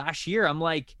hurt last year, I'm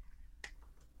like,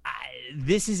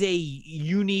 this is a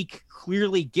unique,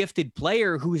 clearly gifted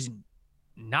player who is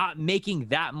not making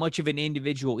that much of an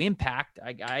individual impact.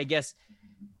 I guess,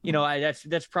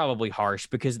 that's probably harsh,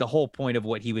 because the whole point of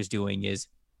what he was doing is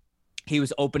he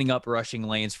was opening up rushing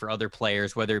lanes for other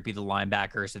players, whether it be the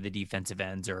linebackers or the defensive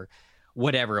ends or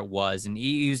whatever it was. And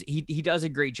he does a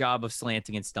great job of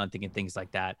slanting and stunting and things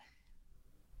like that.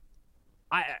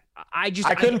 I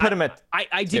couldn't put him at.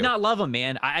 I did not love him,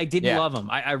 man. I didn't love him.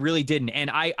 I really didn't.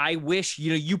 And I wish,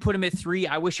 you put him at 3.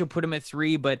 I wish you put him at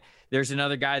 3, but there's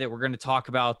another guy that we're going to talk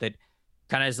about that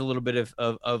kind of has a little bit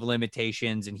of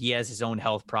limitations, and he has his own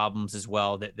health problems as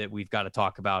well that we've got to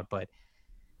talk about. But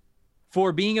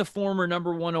for being a former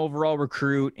number 1 overall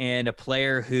recruit and a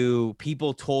player who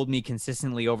people told me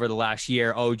consistently over the last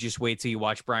year, oh, just wait till you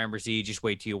watch Bryan Brzee, just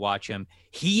wait till you watch him.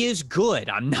 He is good.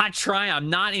 I'm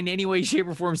not in any way, shape,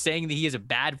 or form saying that he is a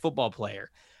bad football player.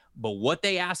 But what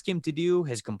they ask him to do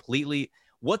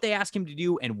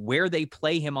and where they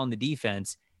play him on the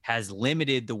defense has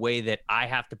limited the way that I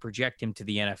have to project him to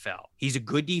the NFL. He's a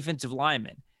good defensive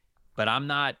lineman, but I'm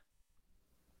not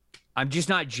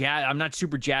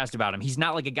super jazzed about him. He's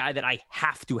not like a guy that I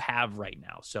have to have right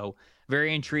now. So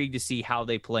very intrigued to see how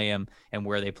they play him and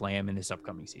where they play him in this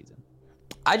upcoming season.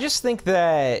 I just think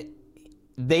that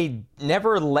they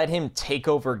never let him take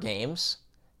over games.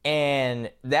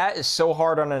 And that is so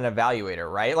hard on an evaluator,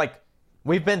 right? Like,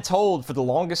 we've been told for the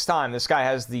longest time, this guy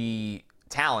has the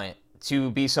talent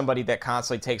to be somebody that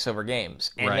constantly takes over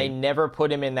games. And they never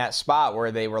put him in that spot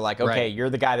where they were like, okay, you're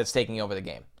the guy that's taking over the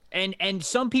game. And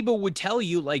some people would tell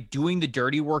you, like, doing the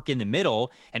dirty work in the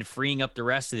middle and freeing up the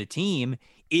rest of the team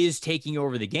is taking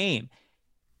over the game.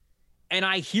 And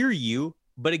I hear you,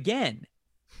 but again,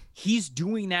 he's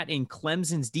doing that in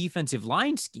Clemson's defensive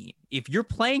line scheme. If you're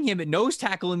playing him at nose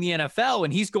tackle in the NFL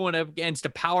and he's going up against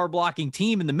a power blocking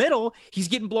team in the middle, he's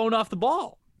getting blown off the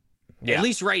ball. Yeah. At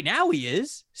least right now he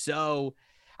is. So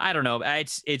I don't know.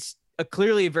 It's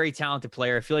clearly a very talented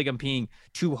player. I feel like I'm being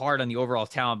too hard on the overall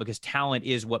talent, because talent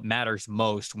is what matters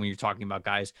most when you're talking about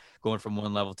guys going from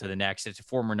one level to the next. It's a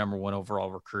former number 1 overall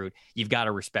recruit. You've got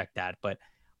to respect that. But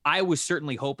I was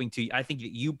certainly hoping to, I think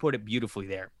that you put it beautifully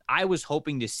there. I was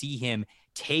hoping to see him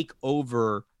take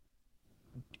over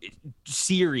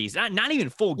series, not even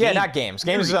full games. Yeah, not games.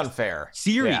 Games is unfair.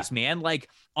 Series, man. Like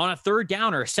on a 3rd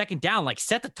down or a 2nd down, like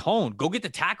set the tone, go get the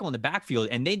tackle in the backfield.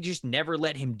 And they just never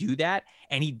let him do that.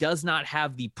 And he does not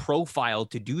have the profile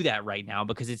to do that right now,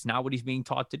 because it's not what he's being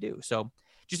taught to do. So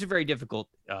just a very difficult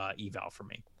eval for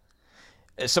me.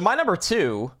 So my number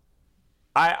 2,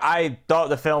 I thought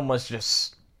the film was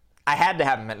just, I had to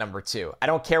have him at number 2. I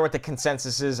don't care what the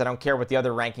consensus is. I don't care what the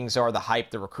other rankings are, the hype,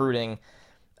 the recruiting.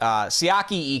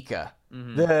 Siaki Ika,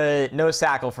 the nose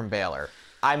tackle from Baylor.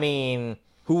 I mean,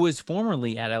 who was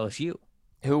formerly at LSU.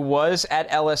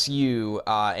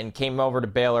 And came over to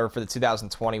Baylor for the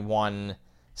 2021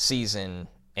 season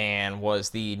and was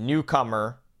the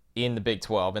newcomer in the Big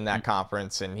 12 in that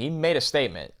conference, and he made a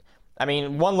statement. I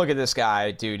mean, one look at this guy,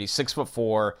 dude. He's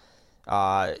 6'4".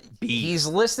 He's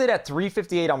listed at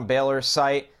 358 on Baylor's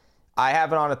site. I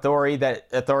have it on authority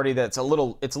that's a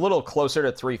little closer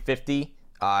to 350.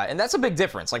 And that's a big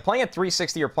difference. Like playing at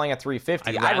 360 or playing at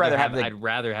 350. I'd rather have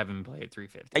him play at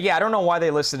 350. Yeah, I don't know why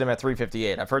they listed him at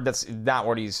 358. I've heard that's not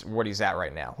what he's at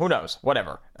right now. Who knows?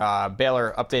 Whatever.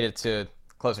 Baylor updated to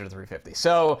closer to 350.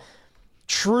 So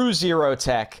true zero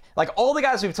tech. Like all the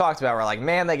guys we've talked about were like,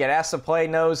 man, they get asked to play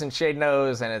nose and shade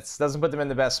nose, and it doesn't put them in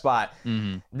the best spot.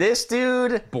 Mm-hmm. This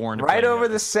dude, right over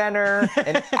the center,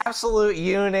 an absolute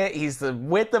unit. He's the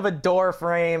width of a door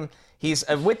frame. He's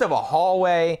a width of a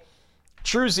hallway.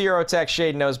 True zero tech,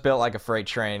 shade nose, built like a freight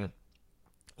train.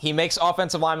 He makes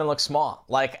offensive linemen look small.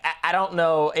 Like, I don't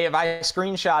know if I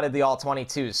screenshotted the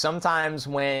all-22. Sometimes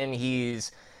when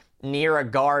he's near a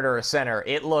guard or a center,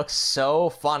 it looks so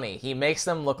funny. He makes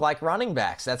them look like running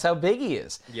backs. That's how big he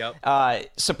is. Yep.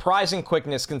 Surprising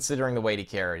quickness considering the weight he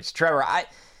carries. Trevor,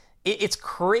 it's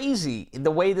crazy the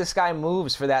way this guy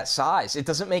moves for that size. It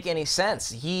doesn't make any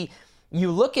sense. You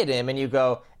look at him and you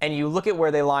go, and you look at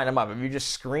where they line him up. If you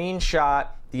just screenshot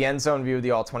the end zone view of the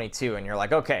all-22 and you're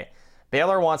like, okay,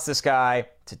 Baylor wants this guy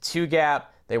to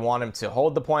two-gap. They want him to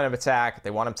hold the point of attack. They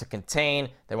want him to contain.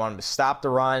 They want him to stop the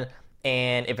run.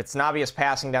 And if it's an obvious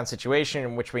passing down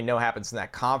situation, which we know happens in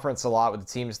that conference a lot with the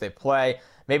teams they play,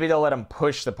 maybe they'll let him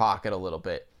push the pocket a little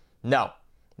bit. No.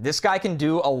 This guy can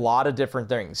do a lot of different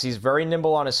things. He's very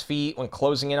nimble on his feet when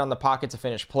closing in on the pocket to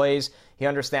finish plays. He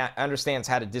understands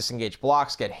how to disengage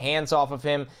blocks, get hands off of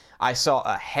him. I saw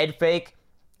a head fake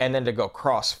and then to go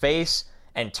cross face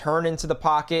and turn into the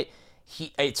pocket.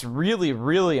 It's really,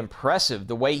 really impressive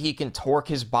the way he can torque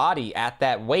his body at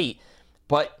that weight.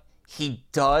 But he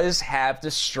does have the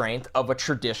strength of a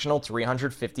traditional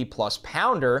 350-plus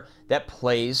pounder that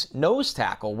plays nose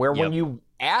tackle, where when you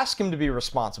ask him to be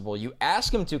responsible, you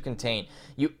ask him to contain,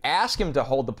 you ask him to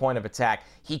hold the point of attack,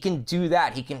 he can do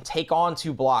that. He can take on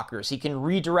two blockers. He can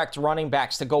redirect running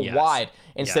backs to go wide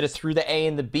instead of through the A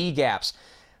and the B gaps.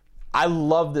 I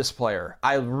love this player.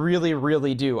 I really,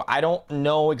 really do. I don't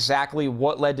know exactly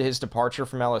what led to his departure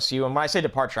from LSU. And when I say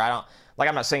departure, I'm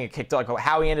not saying it kicked, like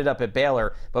how he ended up at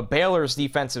Baylor, but Baylor's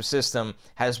defensive system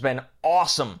has been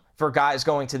awesome for guys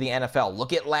going to the NFL.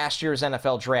 Look at last year's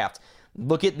NFL draft.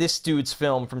 Look at this dude's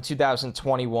film from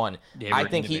 2021. I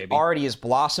think he already has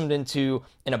blossomed into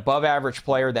an above-average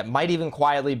player that might even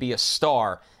quietly be a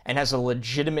star and has a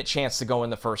legitimate chance to go in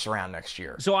the first round next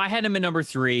year. So I had him at number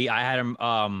 3. I had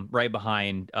him right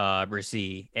behind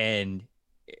Brissy. And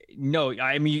no,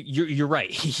 I mean, you're right.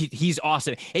 He's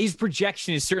awesome. His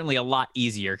projection is certainly a lot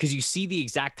easier because you see the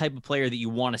exact type of player that you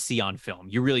want to see on film.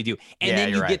 You really do. And then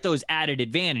you get those added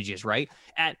advantages, right?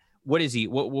 What is he?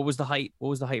 What was the height? What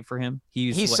was the height for him?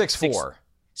 He's 6'4".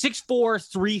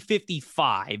 6'4",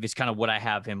 355 is kind of what I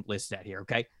have him listed at here,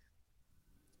 okay?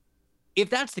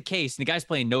 If that's the case, and the guy's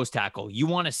playing nose tackle, you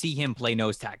want to see him play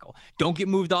nose tackle. Don't get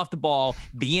moved off the ball.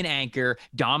 Be an anchor.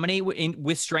 Dominate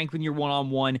with strength when you're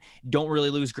one-on-one. Don't really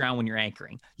lose ground when you're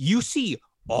anchoring. You see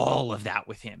all of that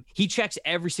with him. He checks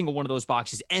every single one of those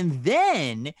boxes. And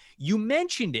then you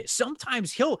mentioned it.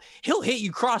 Sometimes he'll hit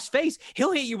you cross face.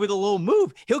 He'll hit you with a little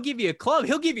move. He'll give you a club.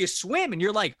 He'll give you a swim. And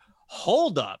you're like,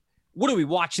 hold up. What are we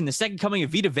watching? The second coming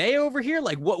of Vita Vea over here?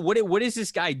 Like what is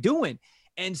this guy doing?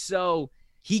 And so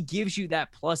he gives you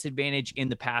that plus advantage in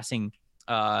the passing,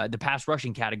 the pass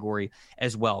rushing category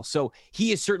as well. So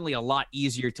he is certainly a lot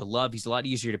easier to love. He's a lot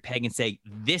easier to peg and say,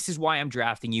 this is why I'm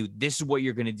drafting you. This is what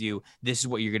you're going to do. This is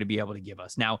what you're going to be able to give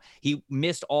us. Now, he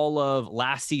missed all of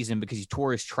last season because he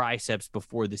tore his triceps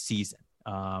before the season.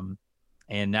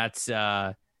 And that's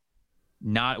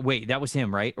that was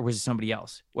him, right? Or was it somebody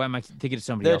else? Why am I thinking of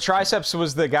somebody else? The triceps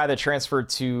was the guy that transferred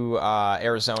to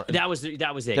Arizona. That was it.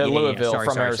 Louisville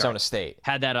from Arizona State.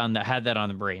 Had that on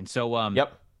the brain. So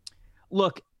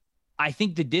Look, I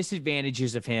think the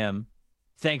disadvantages of him,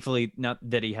 thankfully, not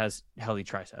that he has healthy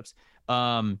triceps.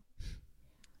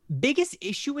 Biggest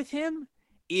issue with him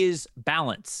is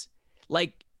balance.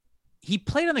 Like, he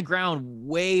played on the ground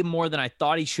way more than I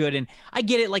thought he should. And I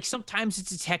get it. Like, sometimes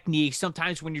it's a technique.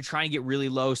 Sometimes when you're trying to get really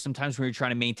low, sometimes when you're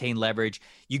trying to maintain leverage,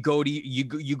 you go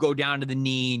down to the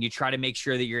knee and you try to make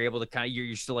sure that you're able to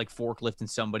you're still like forklifting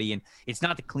somebody. And it's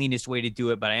not the cleanest way to do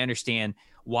it, but I understand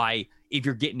why if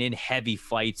you're getting in heavy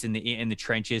fights in the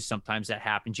trenches, sometimes that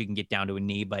happens. You can get down to a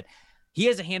knee, but he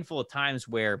has a handful of times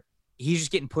where he's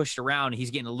just getting pushed around. He's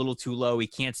getting a little too low. He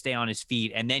can't stay on his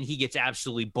feet. And then he gets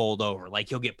absolutely bowled over. Like,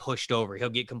 he'll get pushed over. He'll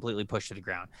get completely pushed to the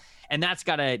ground. And that's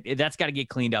gotta get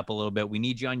cleaned up a little bit. We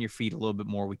need you on your feet a little bit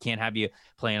more. We can't have you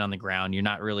playing on the ground. You're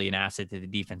not really an asset to the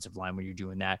defensive line when you're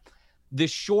doing that. The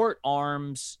short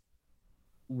arms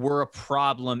were a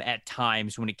problem at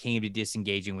times when it came to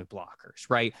disengaging with blockers,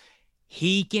 right?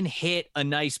 He can hit a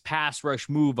nice pass rush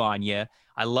move on you.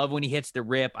 I love when he hits the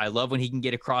rip. I love when he can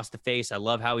get across the face. I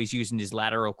love how he's using his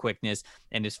lateral quickness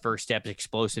and his first step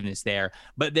explosiveness there.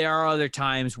 But there are other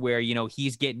times where,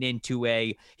 he's getting into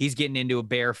a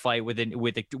bear fight with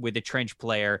a trench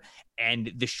player,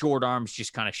 and the short arms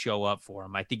just kind of show up for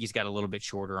him. I think he's got a little bit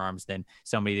shorter arms than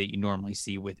somebody that you normally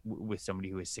see with somebody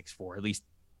who is 6'4". At least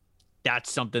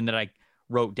that's something that I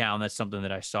wrote down. That's something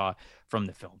that I saw from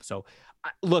the film. So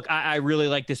look, I really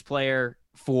like this player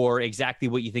for exactly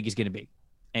what you think he's going to be.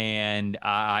 And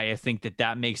I think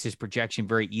that makes his projection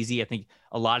very easy. I think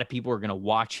a lot of people are going to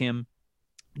watch him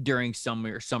during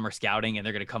summer scouting, and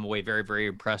they're going to come away very, very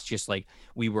impressed, just like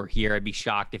we were here. I'd be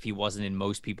shocked if he wasn't in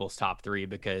most people's top 3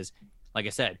 because, like I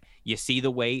said, you see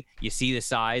the weight, you see the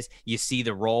size, you see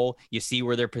the role, you see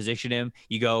where they're positioning him.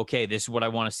 You go, okay, this is what I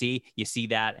want to see. You see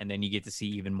that, and then you get to see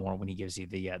even more when he gives you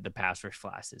the pass rush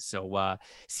classes. So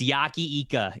Siaki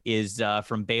Ika is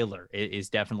from Baylor. Is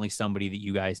definitely somebody that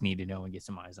you guys need to know and get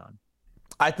some eyes on.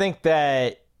 I think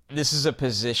that this is a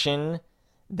position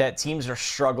that teams are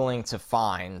struggling to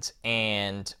find.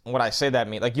 And when I say that,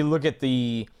 like, you look at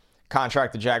the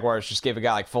contract the Jaguars just gave a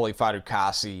guy like Foley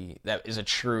Fatukasi that is a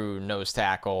true nose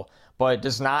tackle, but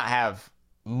does not have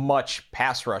much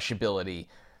pass rush ability.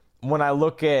 When I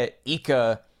look at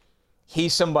Ika,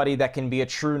 he's somebody that can be a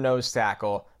true nose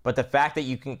tackle, but the fact that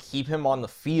you can keep him on the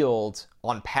field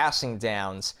on passing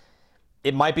downs,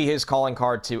 it might be his calling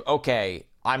card to, okay,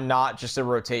 I'm not just a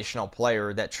rotational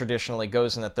player that traditionally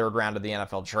goes in the 3rd round of the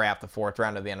NFL draft, the 4th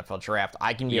round of the NFL draft.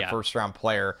 I can be a first-round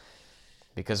player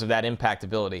because of that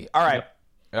impactability. All right.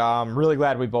 I'm really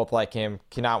glad we both like him.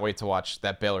 Cannot wait to watch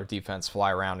that Baylor defense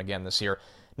fly around again this year.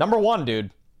 Number 1,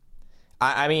 dude.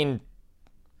 I mean,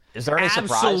 is there any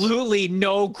surprise? Absolutely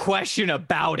no question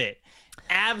about it.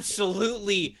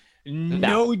 Absolutely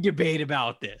no debate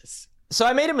about this. So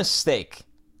I made a mistake.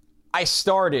 I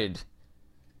started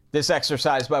this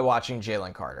exercise by watching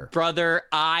Jalen Carter. Brother,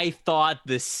 I thought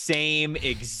the same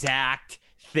exact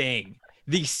thing.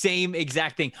 The same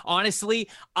exact thing. Honestly,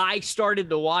 I started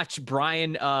to watch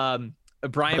Brian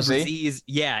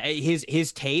Brzee,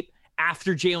 his tape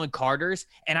after Jalen Carter's,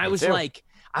 and I was like,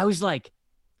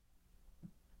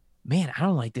 man, I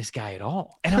don't like this guy at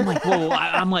all. And I'm like, whoa,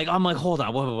 I'm like, hold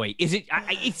on, wait. Is it?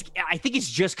 I think it's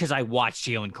just because I watched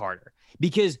Jalen Carter,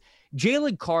 because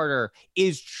Jalen Carter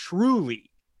is truly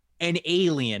an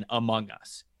alien among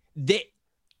us. The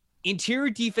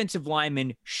interior defensive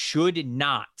linemen should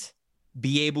not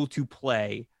be able to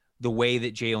play the way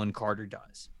that Jalen Carter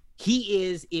does. He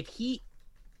is, if he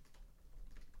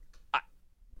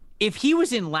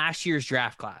was in last year's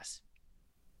draft class,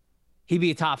 he'd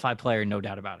be a top 5 player, no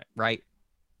doubt about it, right?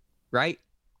 Right?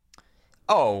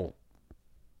 Oh,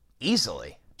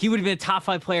 easily. He would have been a top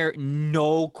 5 player,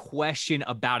 no question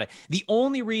about it. The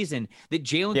only reason that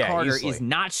Jalen Carter is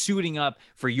not suiting up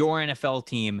for your NFL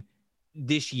team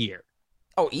this year,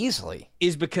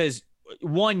 is because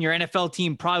 1, your NFL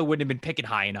team probably wouldn't have been picking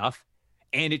high enough,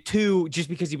 and 2, just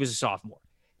because he was a sophomore.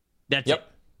 That's it.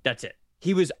 That's it.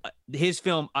 He was his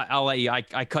film. I'll let you.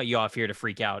 I cut you off here to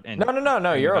freak out. And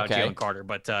no. You're okay. Jalen Carter,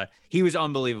 but he was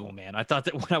unbelievable, man. I thought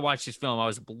that when I watched his film, I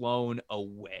was blown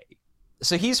away.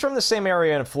 So he's from the same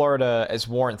area in Florida as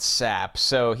Warren Sapp.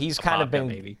 So he's kind of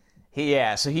been,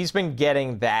 so he's been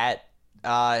getting that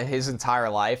his entire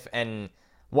life. And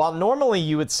while normally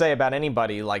you would say about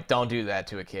anybody, like, don't do that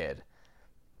to a kid,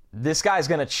 this guy's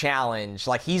going to challenge,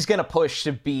 like, he's going to push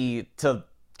to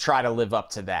try to live up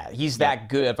to that. He's that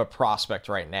good of a prospect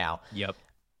right now. Yep.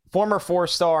 Former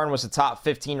 4-star and was a top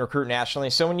 15 recruit nationally.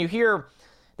 So when you hear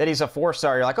that he's a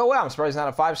 4-star, you're like, oh, wow, I'm surprised he's not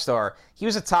a 5-star. He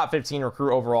was a top 15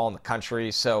 recruit overall in the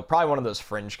country, so probably one of those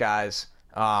fringe guys.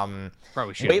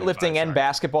 Probably should weightlifting and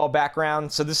basketball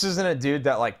background. So this isn't a dude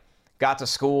that, like, got to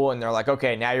school and they're like,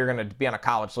 okay, now you're going to be on a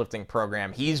college lifting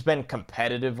program. He's been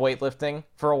competitive weightlifting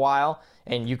for a while,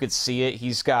 and you could see it.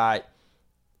 He's got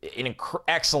an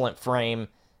excellent frame,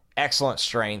 excellent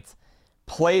strength,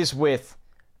 plays with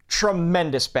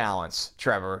tremendous balance,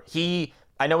 Trevor.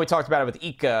 I know we talked about it with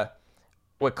Ika.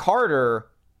 With Carter,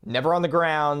 never on the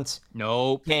ground.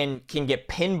 Nope. Can get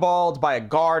pinballed by a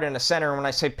guard and a center. And when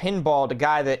I say pinballed, a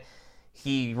guy that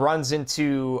he runs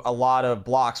into a lot of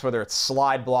blocks, whether it's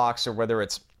slide blocks or whether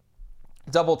it's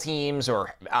double teams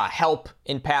or help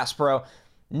in pass pro,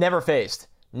 never phased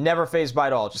by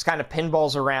it all. Just kind of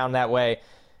pinballs around that way.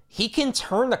 He can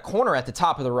turn the corner at the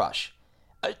top of the rush.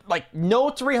 Like,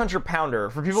 no 300-pounder,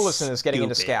 for people listening to this getting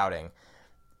into scouting.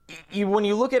 When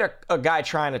you look at a guy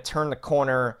trying to turn the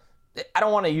corner, I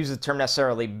don't want to use the term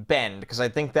necessarily bend, because I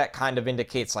think that kind of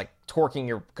indicates like contorting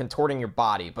your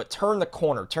body. But turn the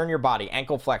corner, turn your body,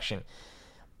 ankle flexion.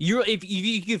 If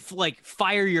you could like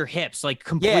fire your hips, like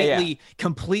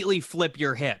completely flip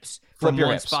your hips from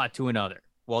one spot to another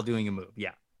while doing a move.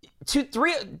 Yeah.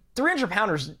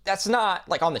 300-pounders, that's not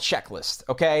like on the checklist,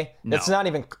 okay? No. That's not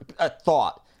even a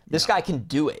thought. This guy can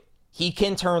do it. He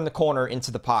can turn the corner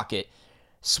into the pocket.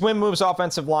 Swim moves,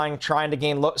 offensive line, trying to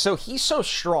gain low. So he's so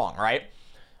strong, right?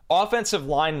 Offensive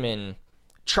linemen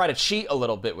try to cheat a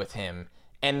little bit with him,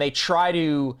 and they try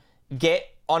to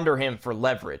get under him for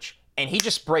leverage, and he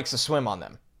just breaks a swim on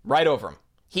them, right over him.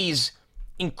 He's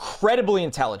incredibly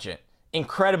intelligent.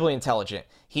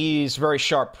 He's very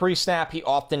sharp pre-snap. He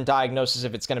often diagnoses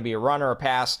if it's going to be a run or a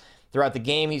pass. Throughout the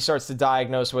game, he starts to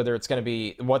diagnose whether it's going to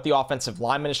be what the offensive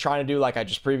lineman is trying to do, like I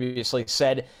just previously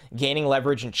said, gaining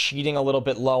leverage and cheating a little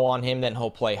bit low on him, then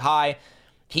he'll play high.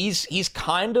 He's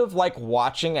kind of like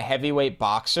watching a heavyweight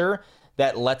boxer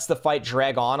that lets the fight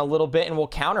drag on a little bit and will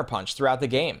counterpunch throughout the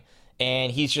game. And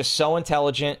he's just so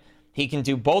intelligent. He can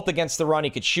do both against the run. He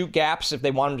could shoot gaps if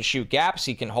they want him to shoot gaps.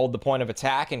 He can hold the point of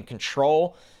attack and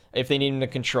control if they need him to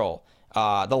control.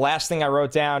 The last thing I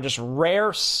wrote down, just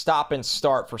rare stop and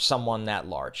start for someone that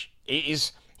large.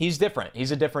 He's different.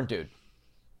 He's a different dude.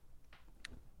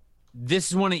 This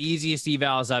is one of the easiest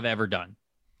evals I've ever done.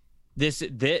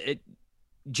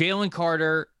 Jalen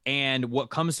Carter, and what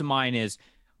comes to mind is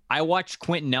I watched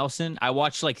Quentin Nelson. I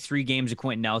watched like 3 games of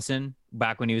Quentin Nelson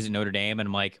back when he was at Notre Dame, and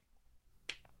I'm like,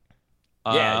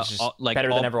 Yeah, it's just better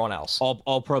than everyone else.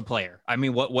 All pro player. I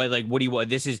mean, what do you want?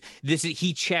 This is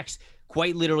he checks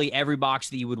quite literally every box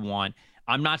that you would want.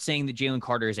 I'm not saying that Jalen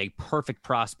Carter is a perfect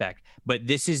prospect, but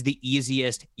this is the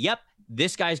easiest. Yep,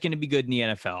 this guy's going to be good in the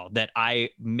NFL that I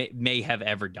may have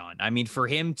ever done. I mean, for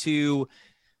him to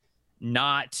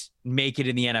not make it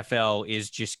in the NFL is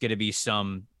just going to be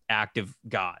some act of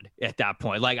God at that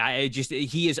point. Like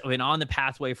he has been on the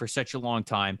pathway for such a long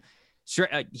time.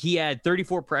 He had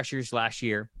 34 pressures last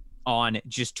year on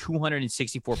just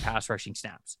 264 pass rushing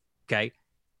snaps. Okay.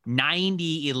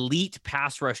 90 elite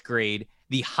pass rush grade,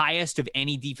 the highest of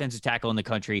any defensive tackle in the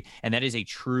country. And that is a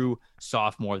true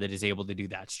sophomore that is able to do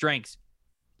that. Strengths,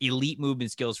 elite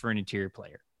movement skills for an interior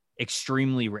player.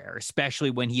 Extremely rare,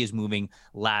 especially when he is moving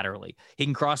laterally. He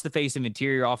can cross the face of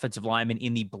interior offensive linemen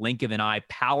in the blink of an eye.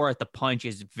 Power at the punch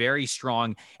is very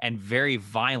strong and very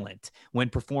violent when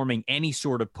performing any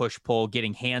sort of push-pull,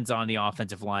 getting hands on the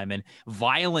offensive lineman.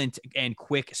 Violent and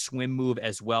quick swim move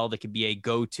as well that could be a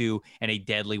go-to and a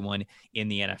deadly one in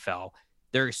the NFL.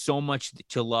 There's so much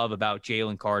to love about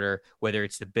Jalen Carter, whether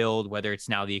it's the build, whether it's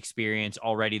now the experience,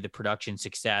 already the production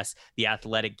success, the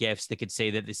athletic gifts that could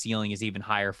say that the ceiling is even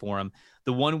higher for him.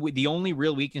 The only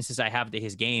real weaknesses I have to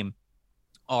his game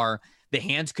are the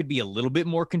hands could be a little bit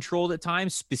more controlled at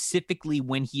times, specifically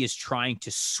when he is trying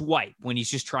to swipe, when he's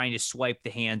just trying to swipe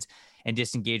the hands and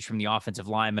disengage from the offensive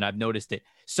lineman. I've noticed that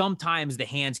sometimes the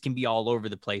hands can be all over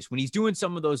the place. When he's doing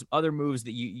some of those other moves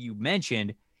that you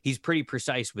mentioned, he's pretty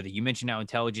precise with it. You mentioned how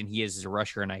intelligent he is as a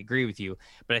rusher, and I agree with you.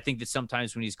 But I think that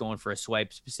sometimes when he's going for a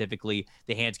swipe specifically,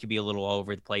 the hands can be a little all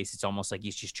over the place. It's almost like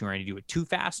he's just trying to do it too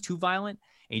fast, too violent,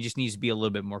 and he just needs to be a little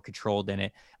bit more controlled in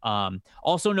it.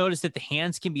 Also notice that the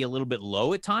hands can be a little bit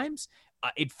low at times.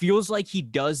 It feels like he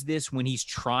does this when he's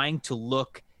trying to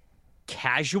look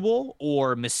casual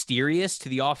or mysterious to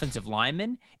the offensive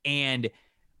lineman and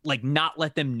like not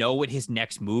let them know what his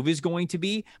next move is going to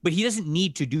be, but he doesn't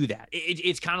need to do that.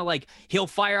 It's kind of like he'll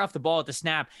fire off the ball at the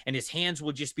snap and his hands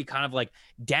will just be kind of like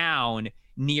down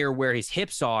near where his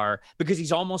hips are because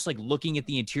he's almost like looking at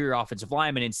the interior offensive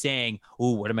lineman and saying,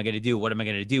 oh, what am I going to do? What am I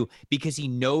going to do? Because he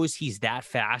knows he's that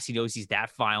fast. He knows he's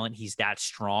that violent. He's that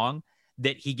strong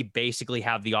that he could basically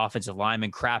have the offensive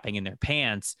lineman crapping in their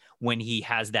pants when he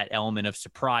has that element of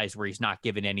surprise where he's not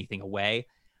giving anything away.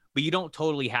 But you don't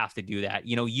totally have to do that.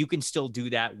 You know, you can still do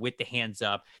that with the hands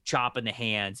up, chopping the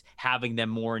hands, having them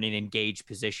more in an engaged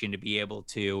position to be able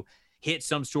to hit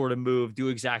some sort of move, do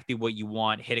exactly what you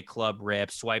want, hit a club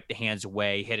rip, swipe the hands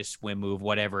away, hit a swim move,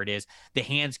 whatever it is. The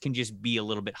hands can just be a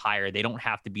little bit higher. They don't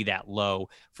have to be that low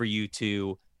for you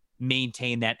to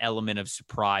maintain that element of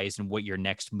surprise and what your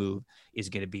next move is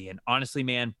going to be. And honestly,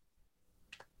 man,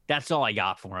 that's all I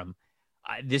got for him.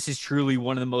 This is truly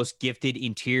one of the most gifted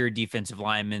interior defensive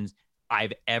linemen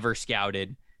I've ever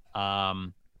scouted.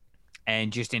 And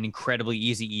just an incredibly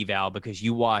easy eval because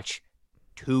you watch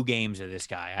 2 games of this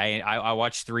guy. I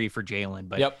watched 3 for Jalen,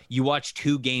 but You watch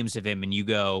 2 games of him and you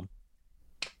go,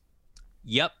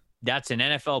 yep, that's an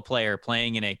NFL player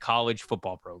playing in a college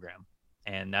football program.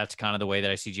 And that's kind of the way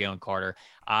that I see Jalen Carter.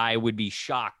 I would be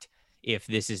shocked if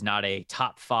this is not a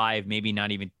top 5, maybe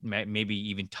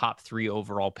even top 3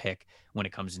 overall pick when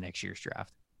it comes to next year's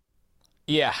draft.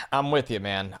 Yeah, I'm with you,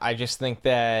 man. I just think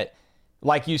that,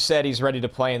 like you said, he's ready to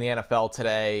play in the NFL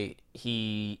today.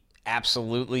 He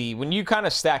absolutely, when you kind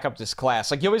of stack up this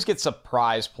class, like you always get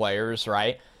surprise players,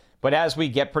 right? But as we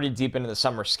get pretty deep into the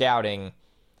summer scouting,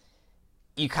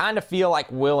 you kind of feel like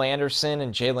Will Anderson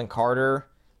and Jalen Carter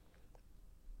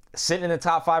sitting in the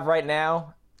top 5 right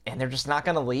now, and they're just not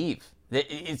going to leave.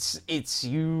 It's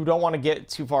you don't want to get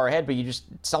too far ahead, but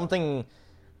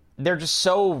they're just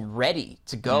so ready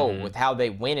to go with how they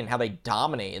win and how they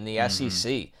dominate in the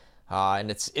SEC. And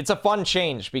it's a fun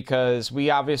change because we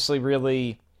obviously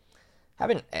really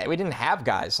we didn't have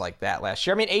guys like that last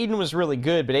year. I mean, Aiden was really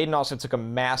good, but Aiden also took a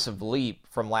massive leap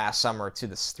from last summer to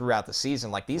throughout the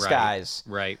season. Like these guys,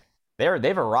 right?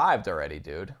 They've arrived already,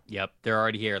 dude. Yep, they're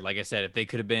already here. Like I said, if they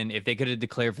could have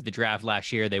declared for the draft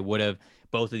last year, they would have.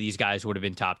 Both of these guys would have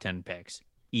been top 10 picks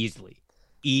easily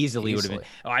would have been.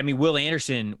 I mean, Will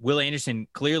Anderson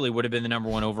clearly would have been the number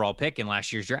 1 overall pick in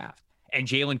last year's draft, and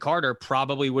Jalen Carter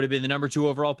probably would have been the number 2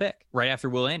 overall pick right after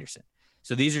Will Anderson.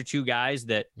 So these are 2 guys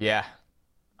that, yeah.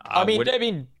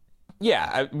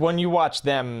 Yeah. When you watch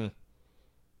them,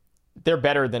 they're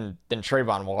better than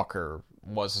Trayvon Walker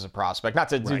was as a prospect. Not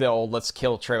to do the old "let's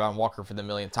kill Trayvon Walker for the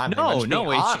millionth time." No, thing,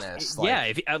 no, it's honest. just, yeah.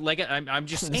 If I'm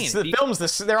just saying, the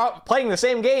films. They're all playing the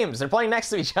same games. They're playing next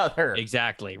to each other.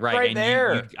 Exactly right. Right and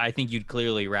there. I think you'd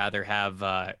clearly rather have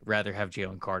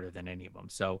Jalen Carter than any of them.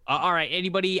 So, all right.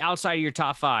 Anybody outside of your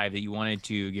top 5 that you wanted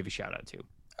to give a shout out to?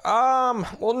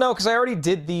 Well, no, because I already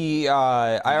did the.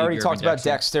 I already talked about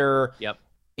Dexter. Yep.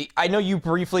 I know you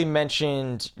briefly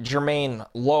mentioned Jermaine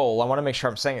Lowell. I want to make sure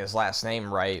I'm saying his last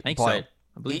name right. I think so. I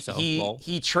believe so.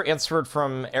 He transferred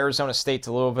from Arizona State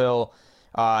to Louisville.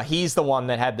 He's the one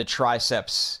that had the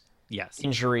triceps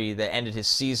injury that ended his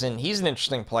season. He's an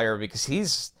interesting player because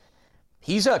he's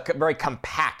a very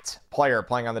compact player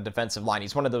playing on the defensive line.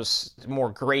 He's one of those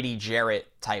more Grady Jarrett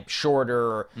type,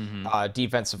 shorter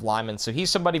defensive linemen. So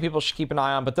he's somebody people should keep an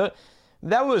eye on. But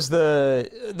those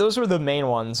were the main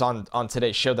ones on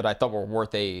today's show that I thought were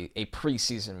worth a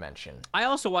preseason mention. I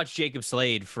also watched Jacob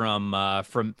Slade from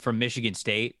Michigan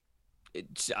State.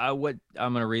 I'm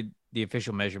gonna read the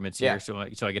official measurements here so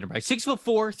I get it right.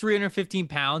 6'4", 315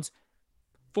 pounds,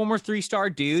 former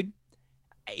 3-star dude.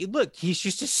 Hey, look, he's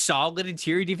just a solid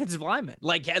interior defensive lineman.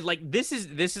 Like this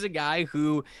is a guy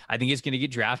who I think is going to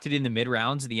get drafted in the mid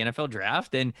rounds of the NFL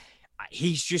draft, and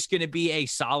he's just going to be a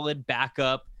solid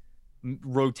backup,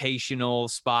 rotational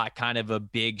spot, kind of a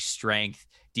big strength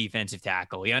defensive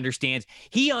tackle. He understands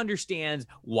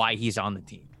why he's on the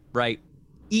team, right?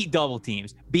 Eat double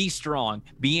teams, be strong,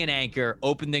 be an anchor,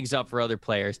 open things up for other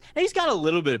players. And he's got a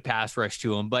little bit of pass rush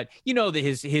to him, but you know that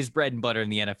his bread and butter in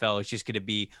the NFL is just going to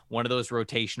be one of those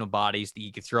rotational bodies that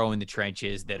you could throw in the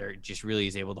trenches that are just really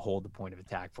is able to hold the point of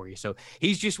attack for you. So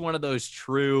he's just one of those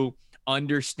true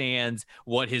understands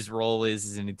what his role is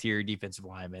as an interior defensive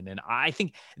lineman. And I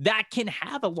think that can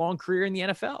have a long career in the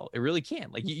NFL. It really can.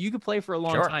 Like you could play for a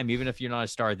long time, even if you're not a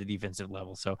star at the defensive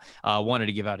level. So wanted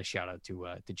to give out a shout out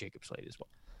to Jacob Slade as well.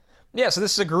 Yeah, so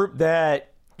this is a group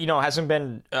that, hasn't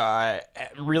been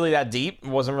really that deep. It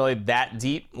wasn't really that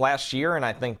deep last year, and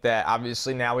I think that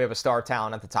obviously now we have a star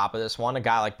talent at the top of this one, a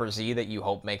guy like Brzee that you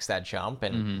hope makes that jump,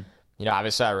 and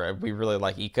obviously we really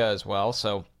like Ika as well.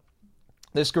 So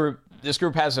this group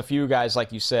has a few guys,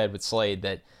 like you said, with Slade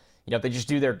that, they just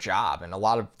do their job, and a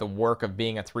lot of the work of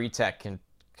being a 3-tech can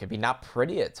be not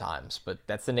pretty at times, but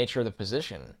that's the nature of the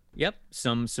position. Yep,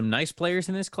 some nice players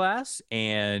in this class,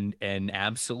 and an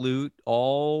absolute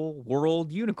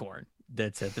all-world unicorn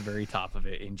that's at the very top of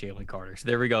it in Jalen Carter. So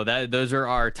there we go. Those are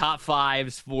our top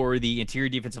 5s for the interior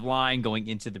defensive line going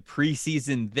into the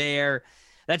preseason there.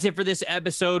 That's it for this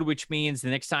episode, which means the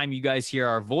next time you guys hear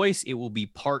our voice, it will be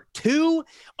part 2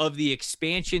 of the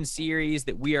expansion series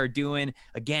that we are doing.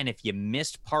 Again, if you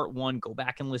missed part 1, go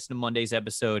back and listen to Monday's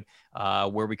episode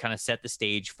where we kind of set the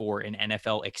stage for an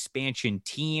NFL expansion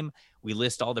team. We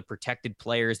list all the protected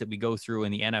players that we go through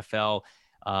in the NFL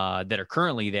that are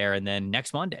currently there. And then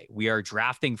next Monday, we are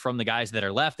drafting from the guys that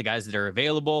are left, the guys that are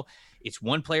available. It's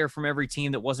one player from every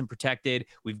team that wasn't protected.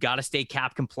 We've got to stay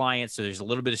cap compliant, so there's a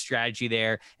little bit of strategy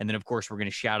there. And then, of course, we're going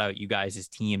to shout out you guys as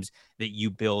teams that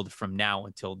you build from now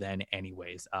until then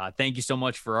anyways. Thank you so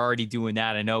much for already doing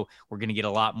that. I know we're going to get a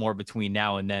lot more between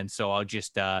now and then, so I'll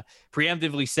just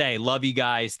preemptively say love you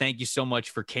guys. Thank you so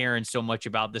much for caring so much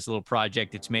about this little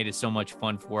project. It's made it so much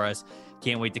fun for us.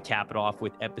 Can't wait to cap it off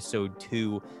with episode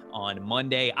 2 on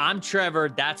Monday. I'm Trevor.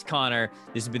 That's Connor.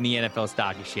 This has been the NFL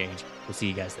Stock Exchange. We'll see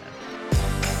you guys then.